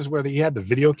sessions where he had the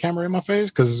video camera in my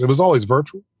face because it was always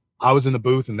virtual. I was in the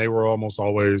booth and they were almost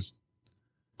always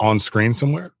on screen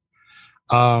somewhere.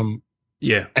 And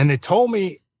they told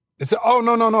me, they said, oh,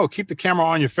 no, keep the camera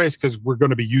on your face because we're going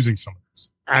to be using some of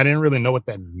this. I didn't really know what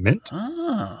that meant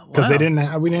because we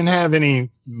didn't have any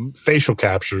facial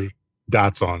capture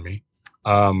dots on me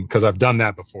because I've done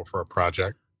that before for a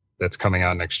project that's coming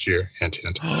out next year. Hint,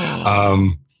 hint.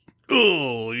 Oh,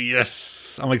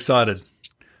 yes. I'm excited.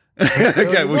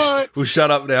 Okay, we'll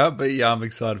shut up now, but yeah, I'm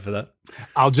excited for that.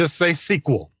 I'll just say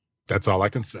sequel. That's all I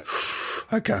can say.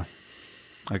 Okay.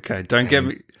 Don't get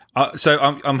me. So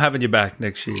I'm having you back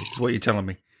next year. Is what you're telling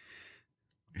me.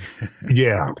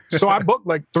 Yeah. So I booked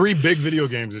like 3 big video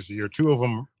games this year. 2 of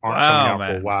them aren't coming out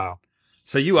for a while.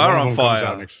 So you are on fire.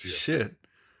 Comes out next year. Shit.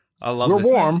 I love We're this.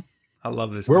 warm. Man. I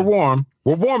love this. We're man. warm.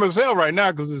 We're warm as hell right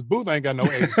now because this booth ain't got no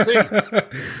AC.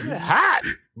 It's hot.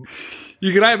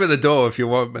 You can open the door if you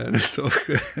want, man. It's all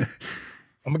good.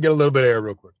 I'm gonna get a little bit of air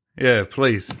real quick. Yeah,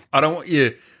 please. I don't want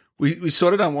you. We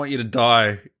sort of don't want you to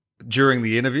die during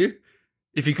the interview.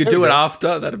 If you could do it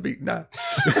after, that'd be no.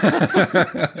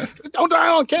 Don't die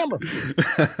on camera.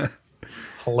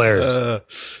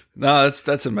 Hilarious. No,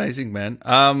 that's amazing, man.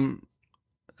 I've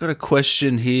got a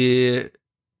question here.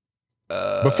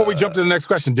 Before we jump to the next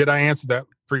question, did I answer that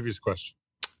previous question?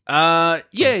 Yeah.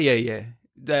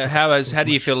 How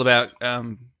do you feel about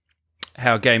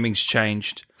how gaming's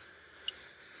changed?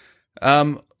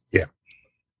 Yeah.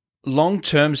 Long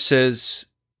term says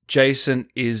Jason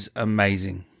is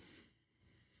amazing.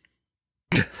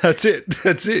 That's it.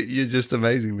 You're just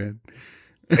amazing, man.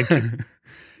 Thank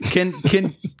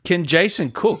you. Can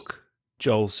Jason cook?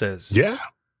 Joel says. Yeah.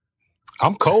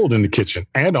 I'm cold in the kitchen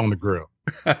and on the grill.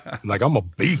 Like I'm a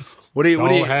beast. What are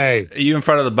you? Hey, are you in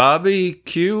front of the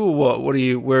barbecue or what?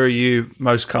 Where are you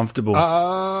most comfortable?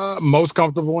 Most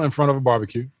comfortable in front of a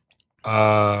barbecue.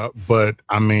 But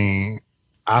I mean,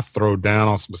 I throw down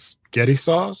on some spaghetti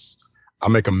sauce. I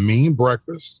make a mean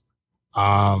breakfast.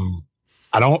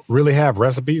 I don't really have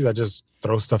recipes. I just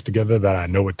throw stuff together that I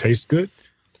know it tastes good.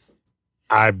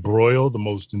 I broil the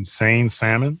most insane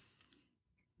salmon.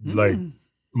 Like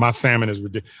my salmon is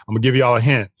ridiculous. I'm gonna give y'all a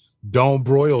hint. Don't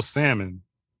broil salmon.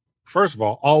 First of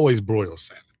all, always broil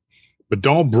salmon, but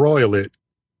don't broil it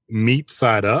meat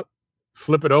side up.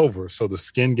 Flip it over so the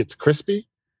skin gets crispy.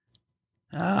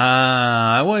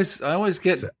 I always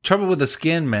get trouble with the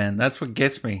skin, man. That's what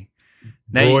gets me.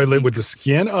 Now broil it with the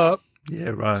skin up. Yeah,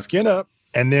 right. Skin up,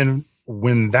 and then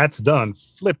when that's done,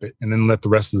 flip it, and then let the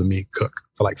rest of the meat cook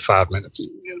for like 5 minutes.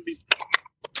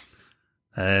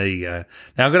 There you go.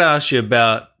 Now I'm going to ask you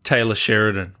about Taylor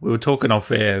Sheridan. We were talking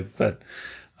off air, but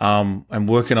I'm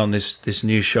working on this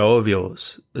new show of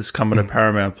yours that's coming to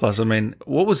Paramount Plus. I mean,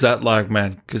 what was that like,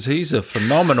 man? Because he's a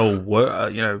phenomenal,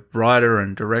 writer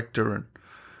and director, and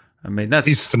I mean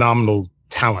he's phenomenal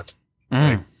talent,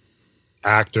 like,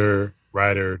 actor,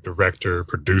 writer, director,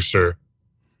 producer.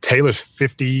 Taylor's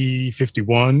 50,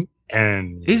 51,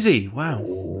 and is he?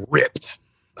 Wow, ripped.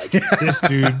 Like this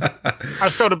dude, I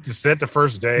showed up to set the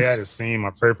first day. I had a scene,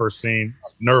 my very first scene. I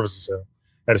was nervous as hell.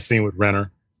 I had a scene with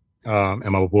Renner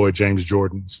and my boy James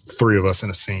Jordan. It's the 3 of us in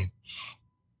a scene.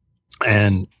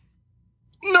 And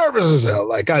nervous as hell.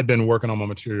 Like I'd been working on my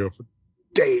material for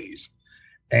days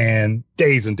and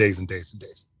days and days and days and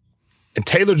days. And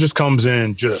Taylor just comes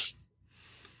in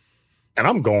and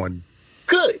I'm going,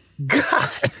 good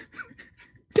God,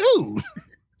 dude.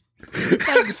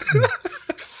 Like,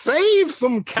 save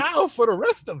some cow for the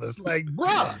rest of us. Like,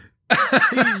 bruh,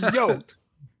 he's yoked.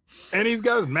 And he's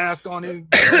got his mask on.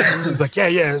 He's like,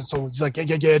 yeah. So he's like,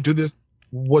 yeah, do this.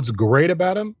 What's great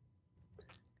about him,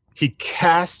 he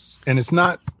casts, and it's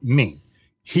not me,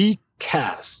 he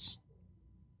casts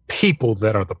people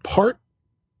that are the part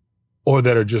or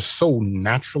that are just so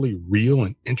naturally real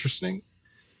and interesting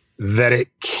that it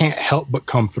can't help but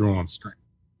come through on screen.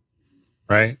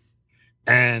 Right?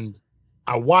 And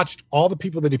I watched all the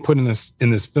people that he put in this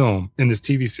film, in this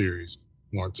TV series.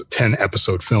 Well, it's a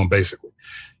 10-episode film, basically.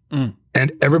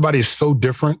 And everybody's so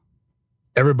different.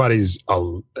 There's a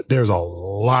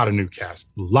lot of new cast,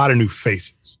 a lot of new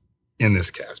faces in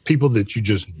this cast, people that you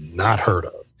just not heard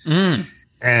of.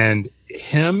 And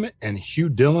him and Hugh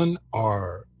Dillon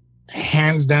are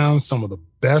hands down some of the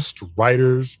best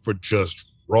writers for just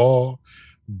raw,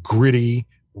 gritty,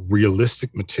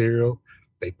 realistic material.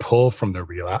 They pull from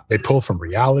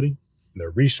reality and their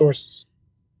resources.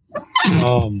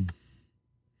 A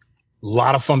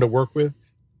lot of fun to work with.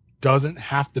 Doesn't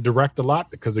have to direct a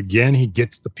lot because, again, he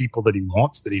gets the people that he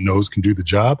wants, that he knows can do the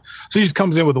job. So he just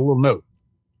comes in with a little note.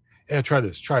 Yeah, try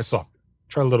this. Try softer.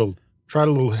 Try a little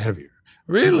heavier.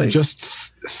 Really? Just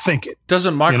think it.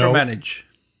 Doesn't micromanage.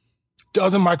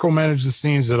 Doesn't micromanage the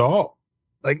scenes at all.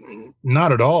 Like,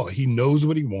 not at all. He knows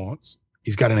what he wants.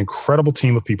 He's got an incredible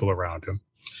team of people around him.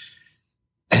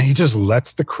 And he just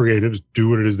lets the creatives do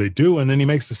what it is they do. And then he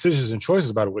makes decisions and choices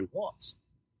about what he wants.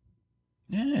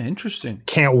 Yeah, interesting.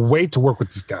 Can't wait to work with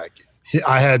this guy again.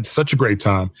 I had such a great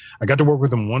time. I got to work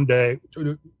with him 1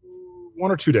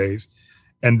 or 2 days.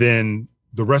 And then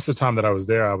the rest of the time that I was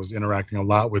there, I was interacting a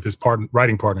lot with his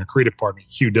writing partner, creative partner,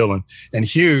 Hugh Dillon. And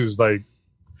Hugh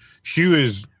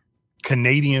is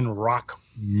Canadian rock,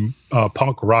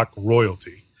 punk rock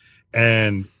royalty.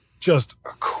 And just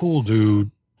a cool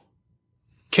dude,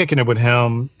 kicking it with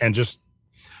him and just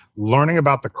learning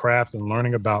about the craft and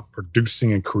learning about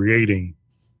producing and creating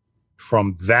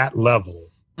from that level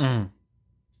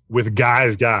with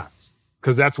guys.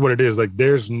 Because that's what it is. Like,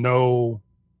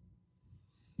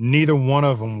 neither one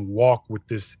of them walk with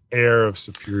this air of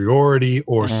superiority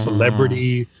or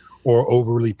celebrity or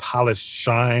overly polished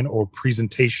shine or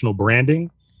presentational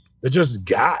branding. They're just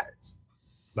guys.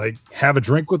 Like, have a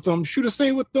drink with them, shoot a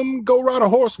scene with them, go ride a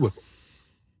horse with them.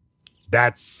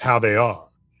 That's how they are.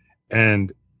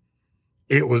 And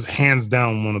it was hands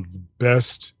down one of the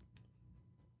best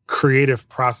creative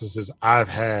processes I've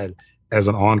had as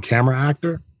an on-camera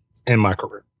actor in my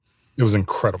career. It was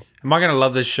incredible. Am I going to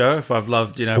love this show if I've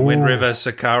loved, Wind River,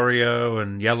 Sicario,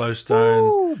 and Yellowstone?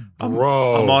 Ooh,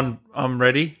 bro. I'm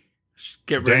ready.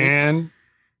 Get ready. Dan,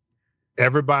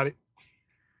 everybody.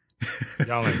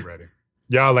 Y'all ain't ready.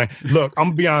 Y'all ain't. Look, I'm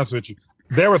going to be honest with you.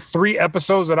 There were 3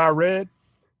 episodes that I read.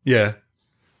 Yeah.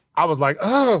 I was like,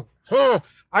 I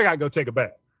got to go take a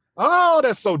bath. Oh,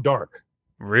 that's so dark.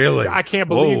 Really? I can't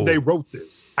believe they wrote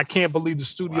this. I can't believe the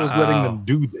studio's letting them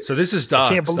do this. So this is dark.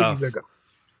 I can't believe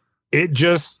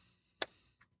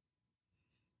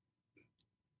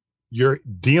you're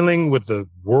dealing with a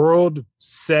world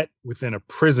set within a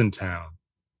prison town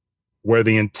where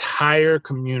the entire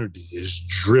community is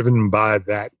driven by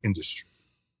that industry.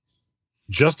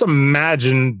 Just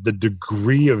imagine the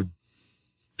degree of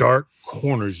dark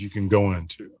corners you can go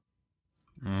into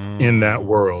in that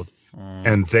world.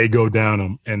 And they go down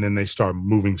them and then they start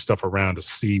moving stuff around to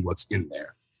see what's in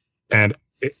there. And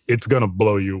it's going to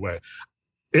blow you away.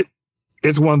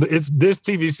 It's this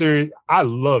TV series. I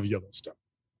love Yellowstone.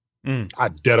 I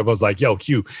dead up was like, yo,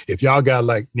 Q, if y'all got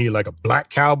need a black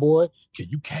cowboy, can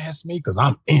you cast me? Cause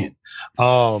I'm in.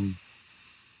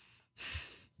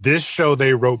 This show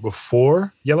they wrote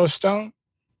before Yellowstone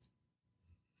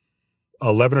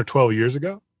 11 or 12 years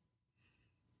ago.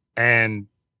 And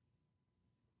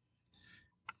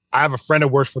I have a friend that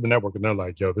works for the network and they're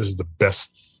like, yo, this is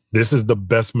the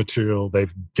best material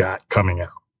they've got coming out.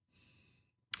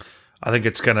 I think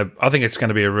it's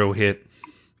gonna be a real hit.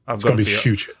 It's gonna be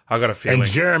huge. I got a feeling. And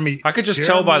Jeremy, I could just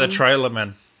tell by the trailer,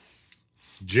 man.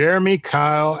 Jeremy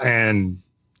Kyle and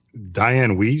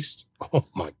Diane Wiest. Oh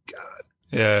my God.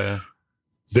 Yeah.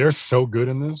 They're so good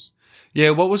in this.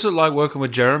 Yeah, what was it like working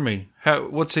with Jeremy?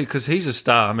 What's he? Because he's a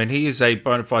star. I mean, he is a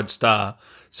bona fide star.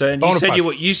 So, and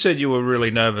you said you were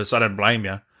really nervous. I don't blame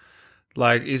you.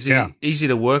 Like, is he easy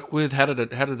to work with? How did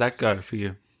that go for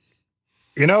you?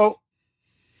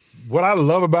 What I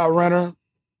love about Renner,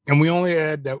 and we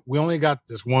only got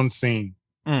this one scene,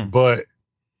 but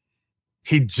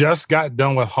he just got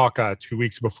done with Hawkeye 2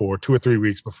 or 3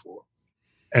 weeks before,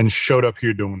 and showed up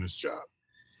here doing this job.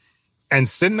 And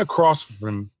sitting across from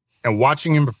him and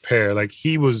watching him prepare, like,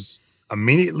 he was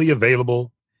immediately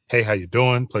available. Hey, how you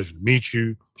doing? Pleasure to meet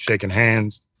you. Shaking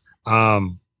hands.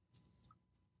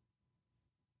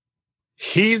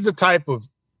 He's the type of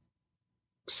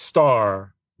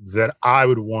star that I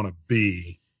would want to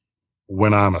be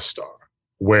when I'm a star,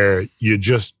 where you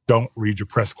just don't read your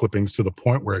press clippings to the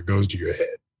point where it goes to your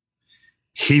head.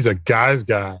 He's a guy's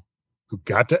guy who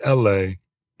got to LA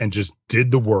and just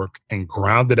did the work and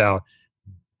grounded out,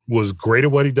 was great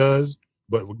at what he does,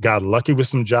 but got lucky with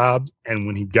some jobs. And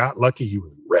when he got lucky, he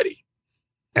was ready.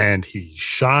 And he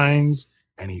shines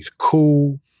and he's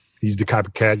cool. He's the type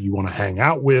of cat you want to hang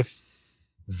out with.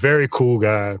 Very cool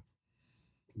guy.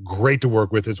 Great to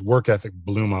work with. His work ethic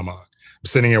blew my mind. I'm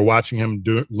sitting here watching him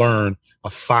learn a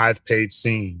 5-page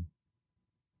scene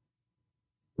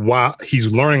while he's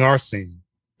learning our scene,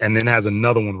 and then has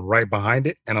another one right behind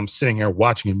it. And I'm sitting here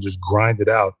watching him just grind it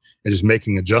out and just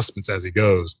making adjustments as he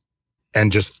goes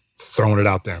and just throwing it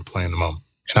out there and playing the moment.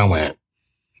 And I went,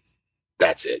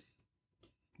 that's it.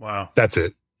 Wow. That's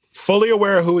it. Fully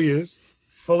aware of who he is,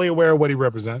 fully aware of what he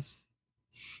represents.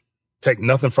 Take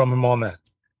nothing from him on that.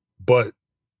 But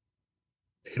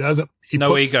he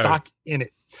no puts ego. Stock in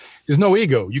it. There's no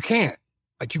ego. You can't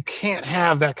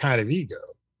have that kind of ego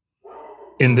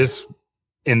in this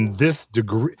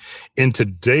degree, in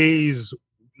today's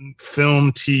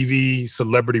film, TV,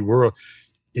 celebrity world.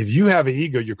 If you have an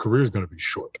ego, your career is going to be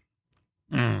short.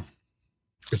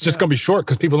 It's just going to be short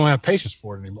because people don't have patience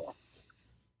for it anymore.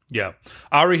 Yeah.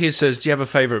 Ari here says, do you have a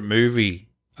favorite movie,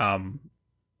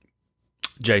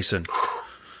 Jason?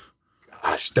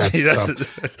 Gosh, that's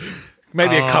tough.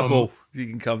 Maybe a couple you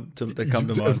can come to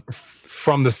mind.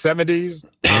 From the 70s,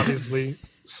 obviously,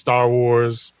 Star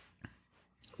Wars,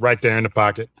 right there in the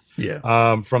pocket. Yeah.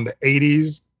 From the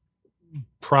 80s,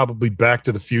 probably Back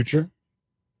to the Future.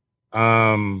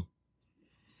 From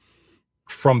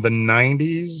the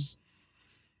 90s,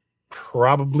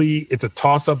 probably it's a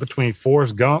toss-up between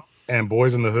Forrest Gump and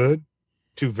Boys in the Hood,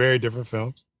 two very different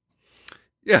films.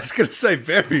 Yeah, I was going to say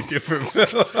very different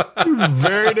film.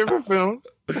 Very different films.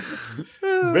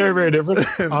 Very, very different.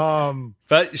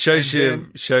 But shows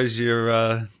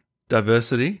your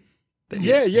diversity.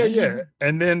 Yeah.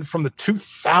 And then from the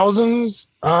 2000s,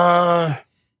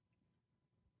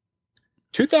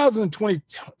 2020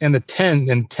 and the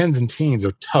 10s and teens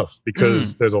are tough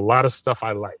because there's a lot of stuff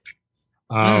I like.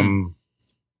 And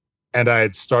I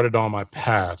had started on my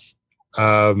path.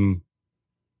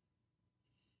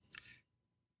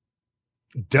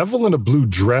 Devil in a Blue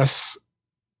Dress.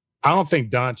 I don't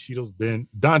think Don Cheadle's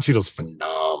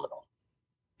phenomenal.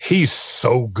 He's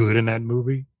so good in that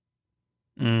movie.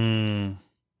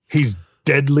 He's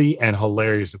deadly and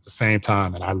hilarious at the same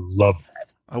time, and I love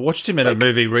that. I watched him in a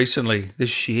movie recently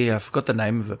this year. I forgot the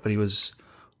name of it, but he was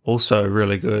also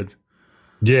really good.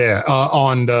 Yeah,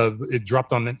 it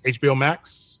dropped on HBO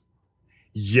Max.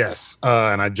 Yes,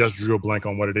 and I just drew a blank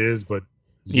on what it is, but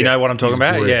you know what I'm talking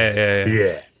about? Great.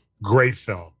 Yeah. Great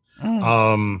film.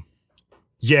 Once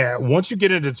you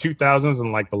get into 2000s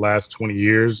and like the last 20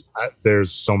 years,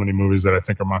 there's so many movies that I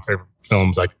think are my favorite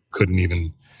films. I couldn't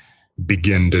even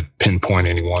begin to pinpoint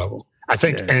any one of them. I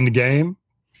think Endgame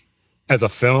as a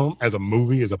film, as a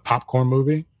movie, as a popcorn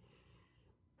movie,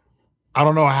 I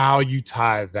don't know how you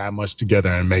tie that much together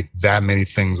and make that many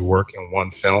things work in one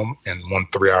film, in one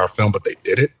 3-hour film, but they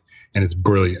did it, and it's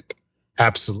brilliant.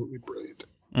 Absolutely brilliant.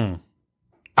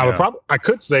 I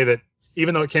could say that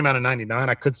even though it came out in 99,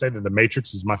 I could say that The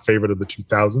Matrix is my favorite of the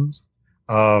 2000s.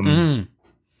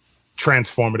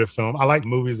 Transformative film. I like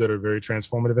movies that are very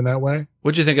transformative in that way.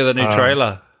 What'd you think of the new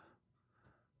trailer?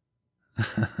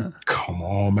 Come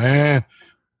on, man.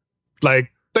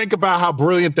 Like, think about how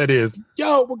brilliant that is.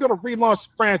 Yo, we're going to relaunch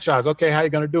the franchise. Okay, how you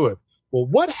going to do it? Well,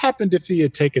 what happened if he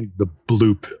had taken the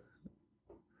blue pill?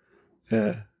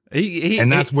 Yeah.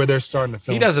 That's where they're starting to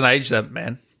film. He doesn't age that,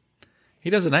 man. He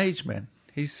doesn't age, man.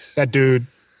 He's that dude.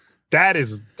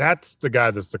 That's the guy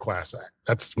that's the class act.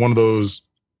 That's one of those.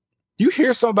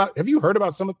 Have you heard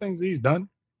about some of the things he's done?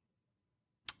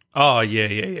 Oh,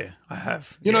 yeah. I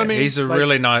have. You know what I mean? He's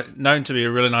really known to be a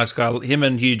really nice guy. Him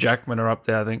and Hugh Jackman are up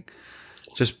there, I think.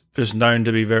 Just known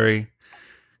to be very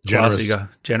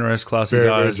generous, classy very,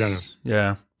 guys. Very generous.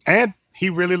 Yeah. And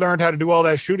he really learned how to do all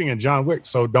that shooting in John Wick,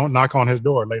 so don't knock on his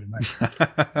door late at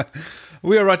night.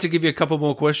 We all right to give you a couple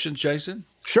more questions, Jason?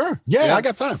 Sure. Yeah, I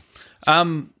got time.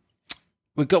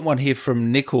 We've got one here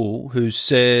from Nickel who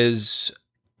says,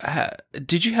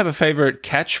 did you have a favorite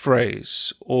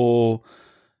catchphrase or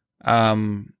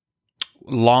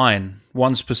line,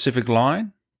 one specific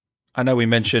line? I know we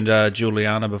mentioned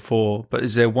Juliana before, but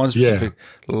is there one specific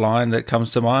line that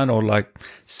comes to mind or like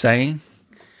saying?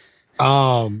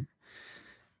 I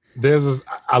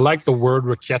like the word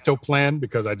Ricchetto plan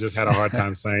because I just had a hard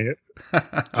time saying it.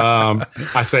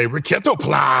 I say Ricchetto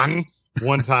plan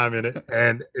one time in it,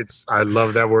 and I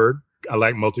love that word. I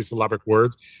like multisyllabic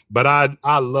words, but I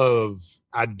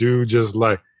do just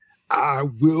like, I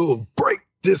will break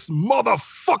this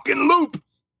motherfucking loop.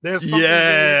 There's something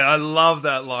I love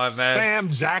that line, man.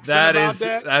 Sam Jackson about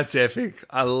that. That's epic.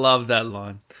 I love that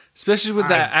line. Especially with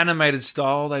that animated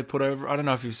style they put over. I don't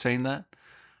know if you've seen that.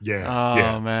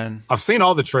 Yeah. Man. I've seen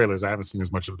all the trailers. I haven't seen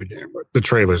as much of the game, but the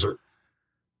trailers are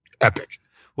epic.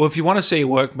 Well, if you want to see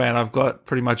work, man, I've got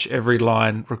pretty much every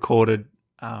line recorded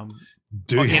in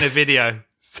a video.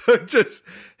 So just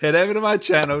head over to my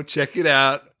channel, check it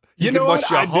out. You can watch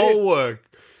your whole work.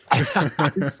 I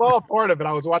saw part of it.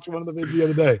 I was watching one of the videos the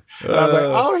other day. And I was like,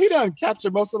 oh, he done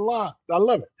captured most of the line. I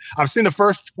love it. I've seen the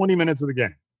first 20 minutes of the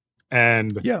game.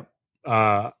 And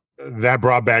that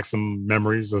brought back some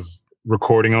memories of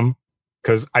recording them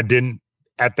because at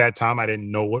that time, I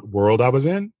didn't know what world I was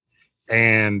in.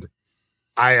 And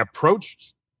I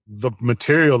approached the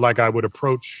material like I would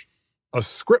approach a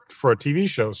script for a TV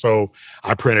show. So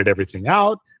I printed everything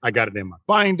out. I got it in my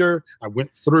binder. I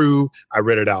went through, I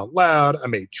read it out loud. I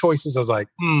made choices. I was like,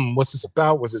 what's this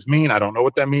about? What's this mean? I don't know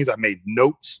what that means. I made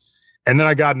notes. And then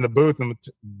I got in the booth and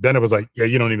then it was like, yeah,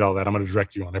 you don't need all that. I'm going to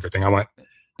direct you on everything. I went,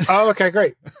 oh, okay,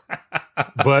 great.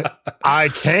 But I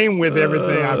came with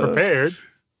everything I prepared.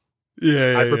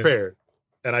 I prepared.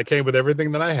 And I came with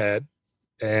everything that I had.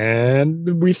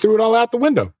 And we threw it all out the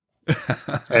window.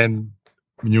 And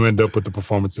you end up with the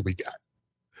performance that we got.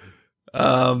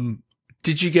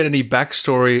 Did you get any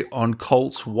backstory on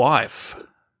Colt's wife?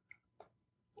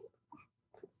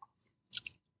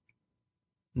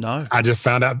 No. I just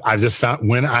found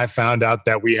when I found out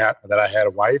that I had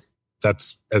a wife,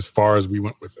 that's as far as we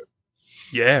went with it.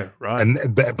 Yeah, right.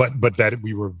 And but that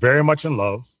we were very much in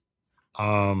love.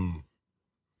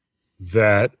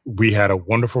 That we had a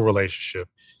wonderful relationship.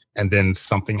 and then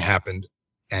something happened,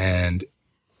 and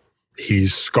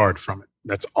he's scarred from it.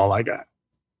 That's all I got.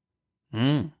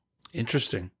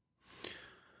 Interesting.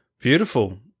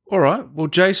 Beautiful. All right. Well,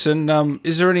 Jason,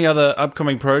 is there any other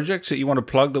upcoming projects that you want to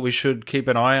plug that we should keep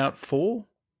an eye out for?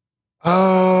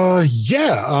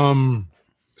 Yeah.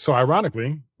 So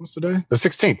ironically, what's today? The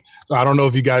 16th. So I don't know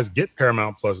if you guys get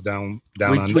Paramount Plus down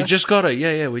under. We just got it.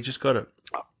 Yeah, we just got it.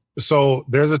 So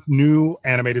there's a new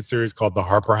animated series called The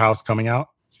Harper House coming out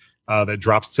that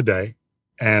drops today,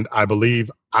 and I believe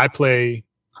I play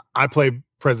former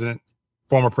President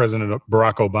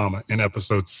Barack Obama in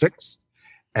episode 6,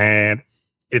 and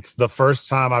it's the first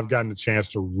time I've gotten a chance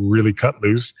to really cut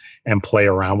loose and play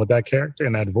around with that character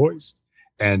and that voice,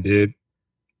 and it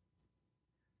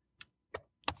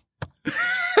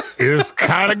is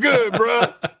kind of good,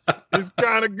 bro. It's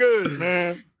kind of good,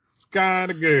 man. It's kind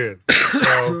of good.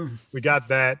 So we got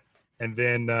that, and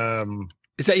then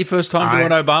is that your first time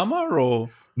doing Obama, or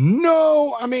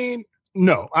no? I mean,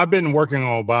 no. I've been working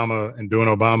on Obama and doing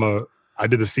Obama. I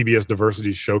did the CBS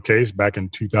Diversity Showcase back in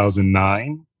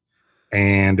 2009,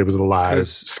 and it was a live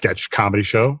sketch comedy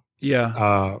show.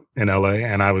 Yeah, in LA,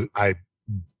 and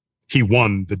he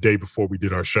won the day before we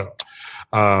did our show.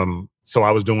 So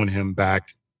I was doing him back.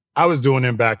 I was doing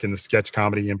him back in the sketch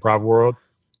comedy improv world,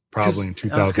 probably in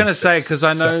 2000. I was going to say, because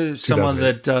I know someone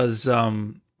that does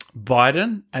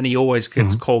Biden, and he always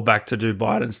gets called back to do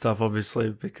Biden stuff,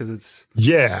 obviously, because it's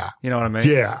you know what I mean.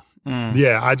 Yeah. I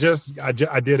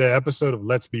did an episode of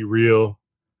Let's Be Real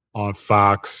on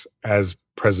Fox as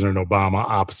President Obama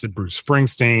opposite Bruce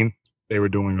Springsteen. They were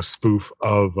doing a spoof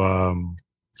of the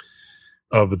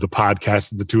podcast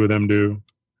that the two of them do.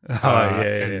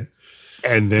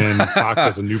 And then Fox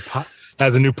has a new pilot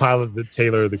that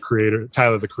Tyler the creator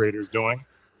is doing,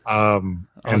 and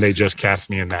they just cast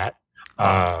me in that.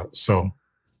 So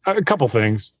a couple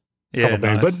things, nice.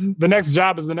 But the next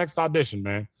job is the next audition,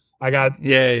 man. I got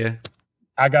I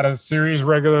got a series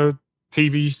regular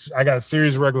TV. I got a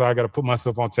series regular. I got to put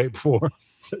myself on tape for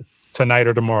tonight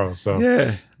or tomorrow. So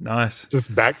nice.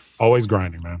 Just back, always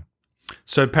grinding, man.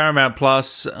 So Paramount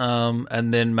Plus,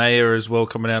 and then Mayor as well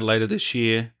coming out later this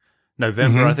year.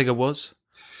 November, I think it was.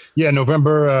 Yeah,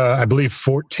 November, I believe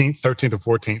 13th or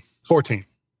 14th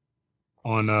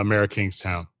on Mayor of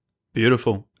Kingstown.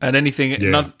 Beautiful. And anything,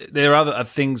 there are other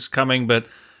things coming, but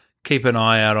keep an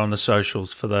eye out on the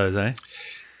socials for those, eh?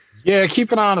 Yeah,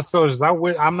 keep an eye on the socials.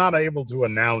 I'm not able to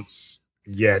announce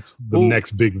yet the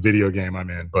next big video game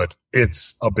I'm in, but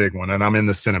it's a big one, and I'm in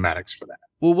the cinematics for that.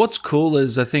 Well, what's cool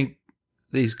is I think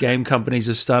these game companies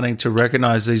are starting to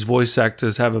recognize these voice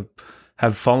actors have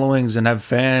followings and have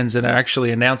fans and are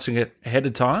actually announcing it ahead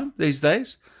of time these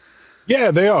days.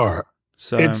 Yeah, they are.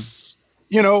 So it's,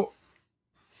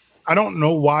 I don't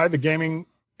know why the gaming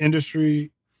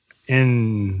industry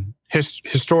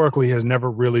historically has never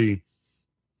really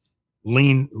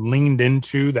leaned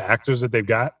into the actors that they've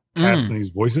got casting these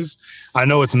voices. I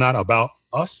know it's not about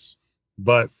us,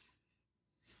 but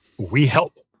we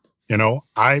help.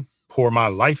 I pour my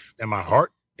life and my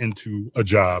heart into a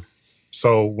job.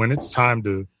 So when it's time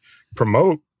to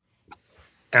promote,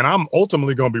 and I'm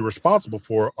ultimately going to be responsible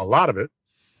for a lot of it,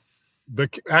 the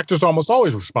actor's almost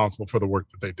always responsible for the work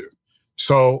that they do.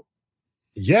 So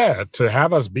yeah, to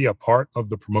have us be a part of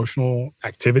the promotional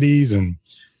activities and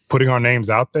putting our names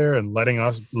out there and letting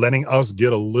us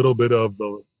get a little bit of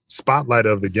the spotlight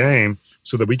of the game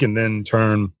so that we can then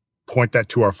point that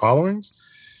to our followings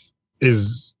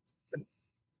is,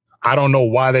 I don't know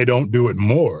why they don't do it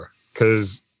more,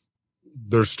 because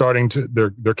they're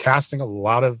casting a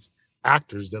lot of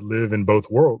actors that live in both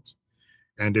worlds.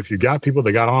 And if you got people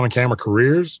that got on camera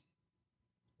careers,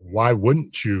 why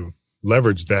wouldn't you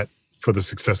leverage that for the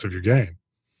success of your game?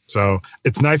 So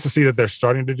it's nice to see that they're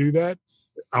starting to do that.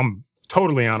 I'm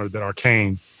totally honored that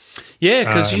Arcane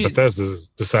because Bethesda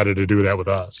decided to do that with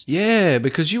us. Yeah,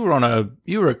 because you were at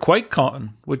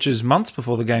QuakeCon, which is months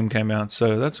before the game came out.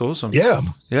 So that's awesome. Yeah,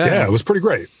 it was pretty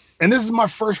great. And this is my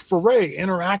first foray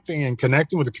interacting and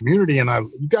connecting with the community. And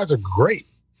you guys are great.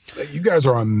 You guys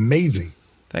are amazing.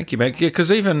 Thank you, mate. Yeah,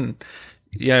 because even,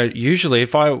 usually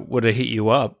if I would have hit you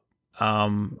up,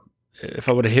 if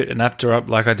I would have hit an actor up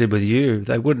like I did with you,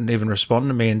 they wouldn't even respond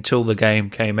to me until the game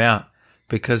came out,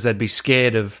 because they'd be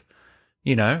scared of,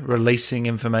 releasing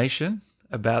information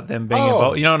about them being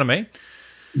involved. You know what I mean?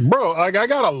 Bro, I got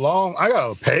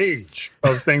a page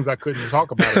of things I couldn't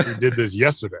talk about if we did this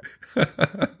yesterday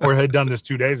or had done this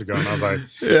 2 days ago. And I was like,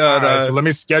 all right, so let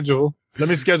me schedule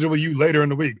with you later in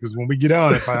the week. Because when we get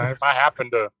on, if I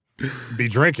happen to be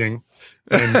drinking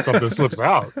and something slips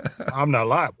out, I'm not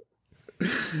liable.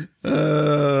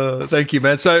 Thank you,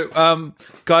 man. So,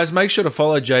 guys, make sure to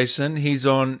follow Jason. He's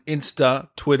on Insta,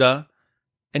 Twitter,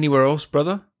 anywhere else,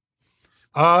 brother?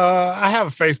 I have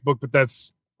a Facebook, but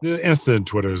that's Insta and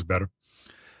Twitter is better.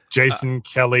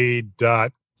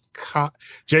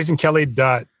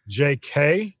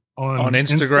 JasonKelley.jk on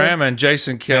Instagram Insta. and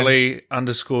Jason Kelley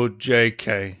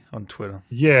 _JK on Twitter.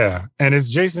 Yeah, and it's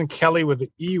Jason Kelley with the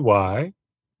EY.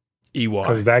 EY.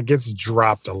 Because that gets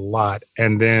dropped a lot.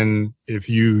 And then if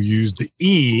you use the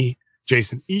E,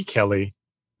 Jason E. Kelley,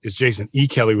 is Jason E.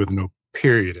 Kelley with no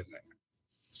period in there.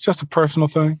 It's just a personal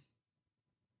thing.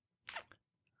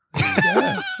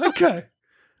 Yeah. Okay.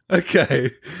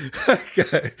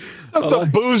 Just a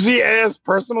bougie ass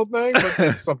personal thing, but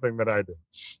it's something that I do.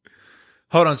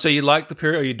 Hold on. So you like the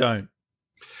period or you don't?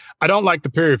 I don't like the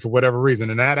period for whatever reason.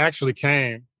 And that actually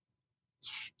came,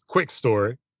 quick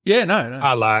story. Yeah, no.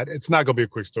 I lied. It's not gonna be a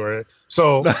quick story.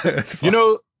 So you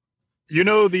know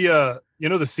the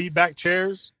seat back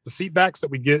chairs, the seat backs that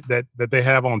we get that they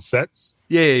have on sets.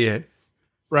 Yeah.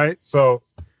 Right. So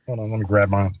hold on, let me grab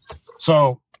mine.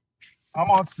 So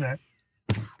I'm on set.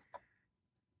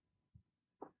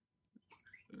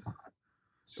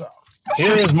 So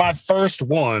here is my first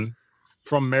one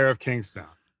from Mayor of Kingstown.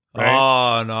 Right?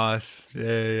 Oh, nice.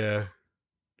 Yeah.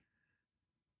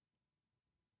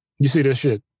 You see this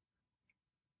shit?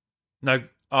 No.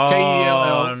 Oh,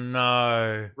 Kelley,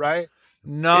 no. right?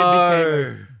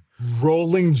 No.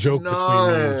 Rolling joke between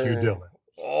me and Hugh Dillon.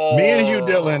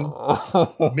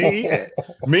 Me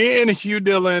and Hugh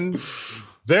Dillon.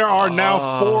 There are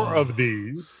now 4 of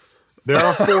these.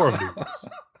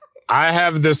 I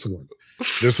have this one.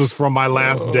 This was from my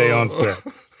last day on set.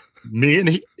 Me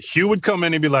and Hugh would come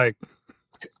in and be like,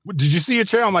 "Did you see your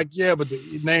chair?" I'm like, "Yeah, but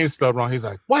the name's spelled wrong." He's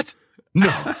like, "What?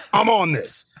 No, I'm on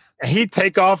this." And he'd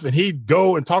take off and he'd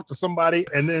go and talk to somebody.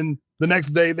 And then the next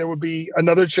day there would be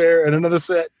another chair and another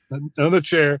set, another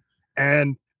chair,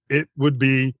 and it would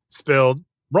be spelled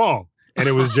wrong. And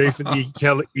it was Jason E.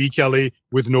 Kelley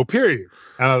with no period.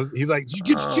 And he's like, "Did you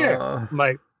get your chair?" I'm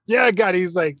like, "Yeah, I got it."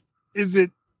 He's like, Is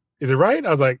it right?" I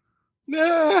was like,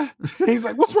 "Nah." He's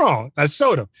like, "What's wrong?" I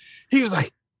showed him. He was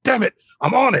like, "Damn it,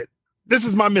 I'm on it. This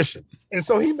is my mission." And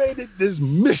so he made it this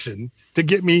mission to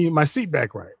get me my seat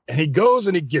back right. And he goes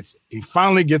and he gets it. He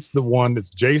finally gets the one that's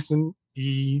Jason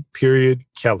E. Kelley,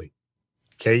 Kelley.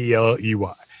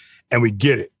 And we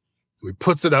get it. He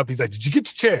puts it up. He's like, "Did you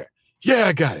get your chair?" "Yeah,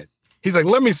 I got it." He's like,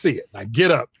 "Let me see it." And I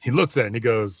get up. He looks at it and he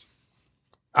goes,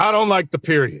 "I don't like the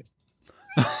period."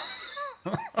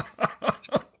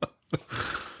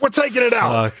 "We're taking it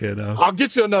out." Okay, no. "I'll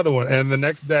get you another one." And the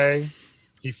next day,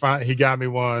 he got me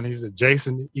one. He said,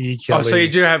 Jason E. Kelley. Oh, so you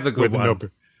do have the good one.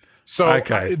 So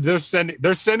okay. They're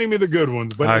sending me the good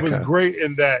ones, but It was great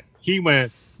in that he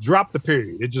went, "Drop the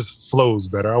period. It just flows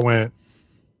better." I went,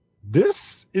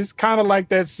 this is kind of like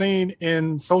that scene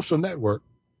in Social Network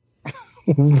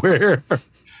where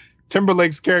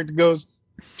Timberlake's character goes,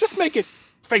 "Just make it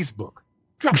Facebook.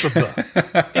 Drop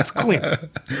the It's clean."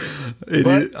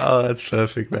 Oh, that's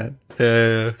perfect, man.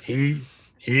 Yeah. He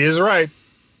is right.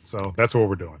 So that's what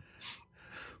we're doing.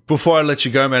 Before I let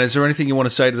you go, man, is there anything you want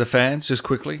to say to the fans, just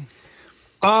quickly?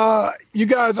 You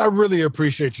guys, I really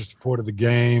appreciate your support of the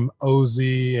game.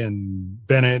 Ozzy and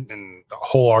Bennett and the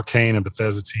whole Arcane and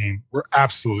Bethesda team. We're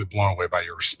absolutely blown away by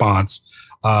your response.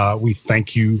 We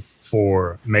thank you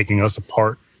for making us a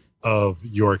part of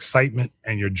your excitement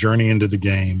and your journey into the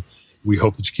game. We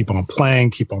hope that you keep on playing,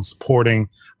 keep on supporting.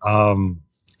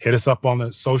 Hit us up on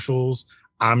the socials.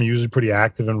 I'm usually pretty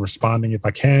active in responding if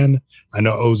I can. I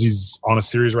know Ozzy's on a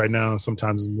series right now and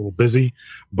sometimes a little busy,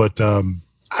 but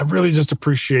I really just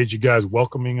appreciate you guys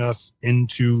welcoming us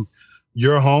into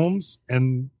your homes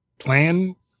and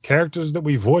playing characters that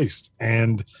we voiced.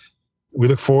 And we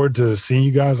look forward to seeing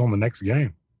you guys on the next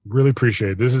game. Really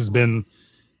appreciate it. This has been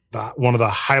one of the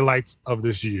highlights of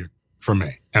this year for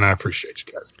me, and I appreciate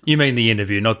you guys. You mean the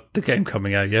interview, not the game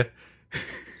coming out, yeah?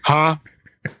 Huh?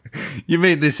 You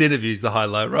mean this interview's the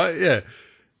highlight, right? Yeah.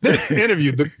 This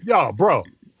interview, bro,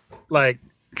 like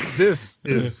this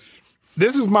is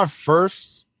my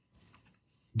first.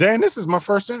 Dan, this is my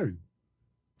first interview.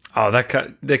 Oh, that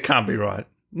can't be right.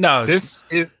 No, this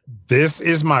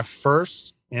is my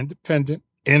first independent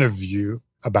interview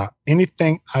about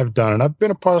anything I've done, and I've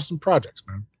been a part of some projects,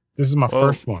 man. This is my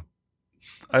first one.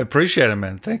 I appreciate it,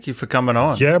 man. Thank you for coming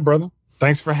on. Yeah, brother.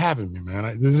 Thanks for having me, man.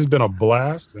 This has been a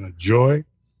blast and a joy.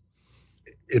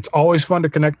 It's always fun to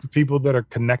connect to people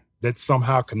that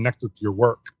somehow connect with your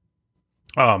work.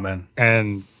 Oh, man.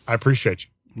 And I appreciate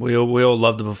you. We all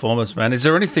love the performance, man. Is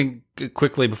there anything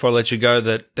quickly before I let you go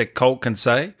that Colt can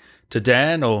say to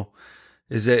Dan, or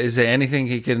is there anything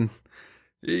he can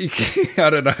I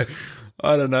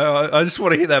don't know. I just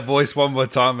want to hear that voice one more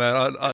time, man.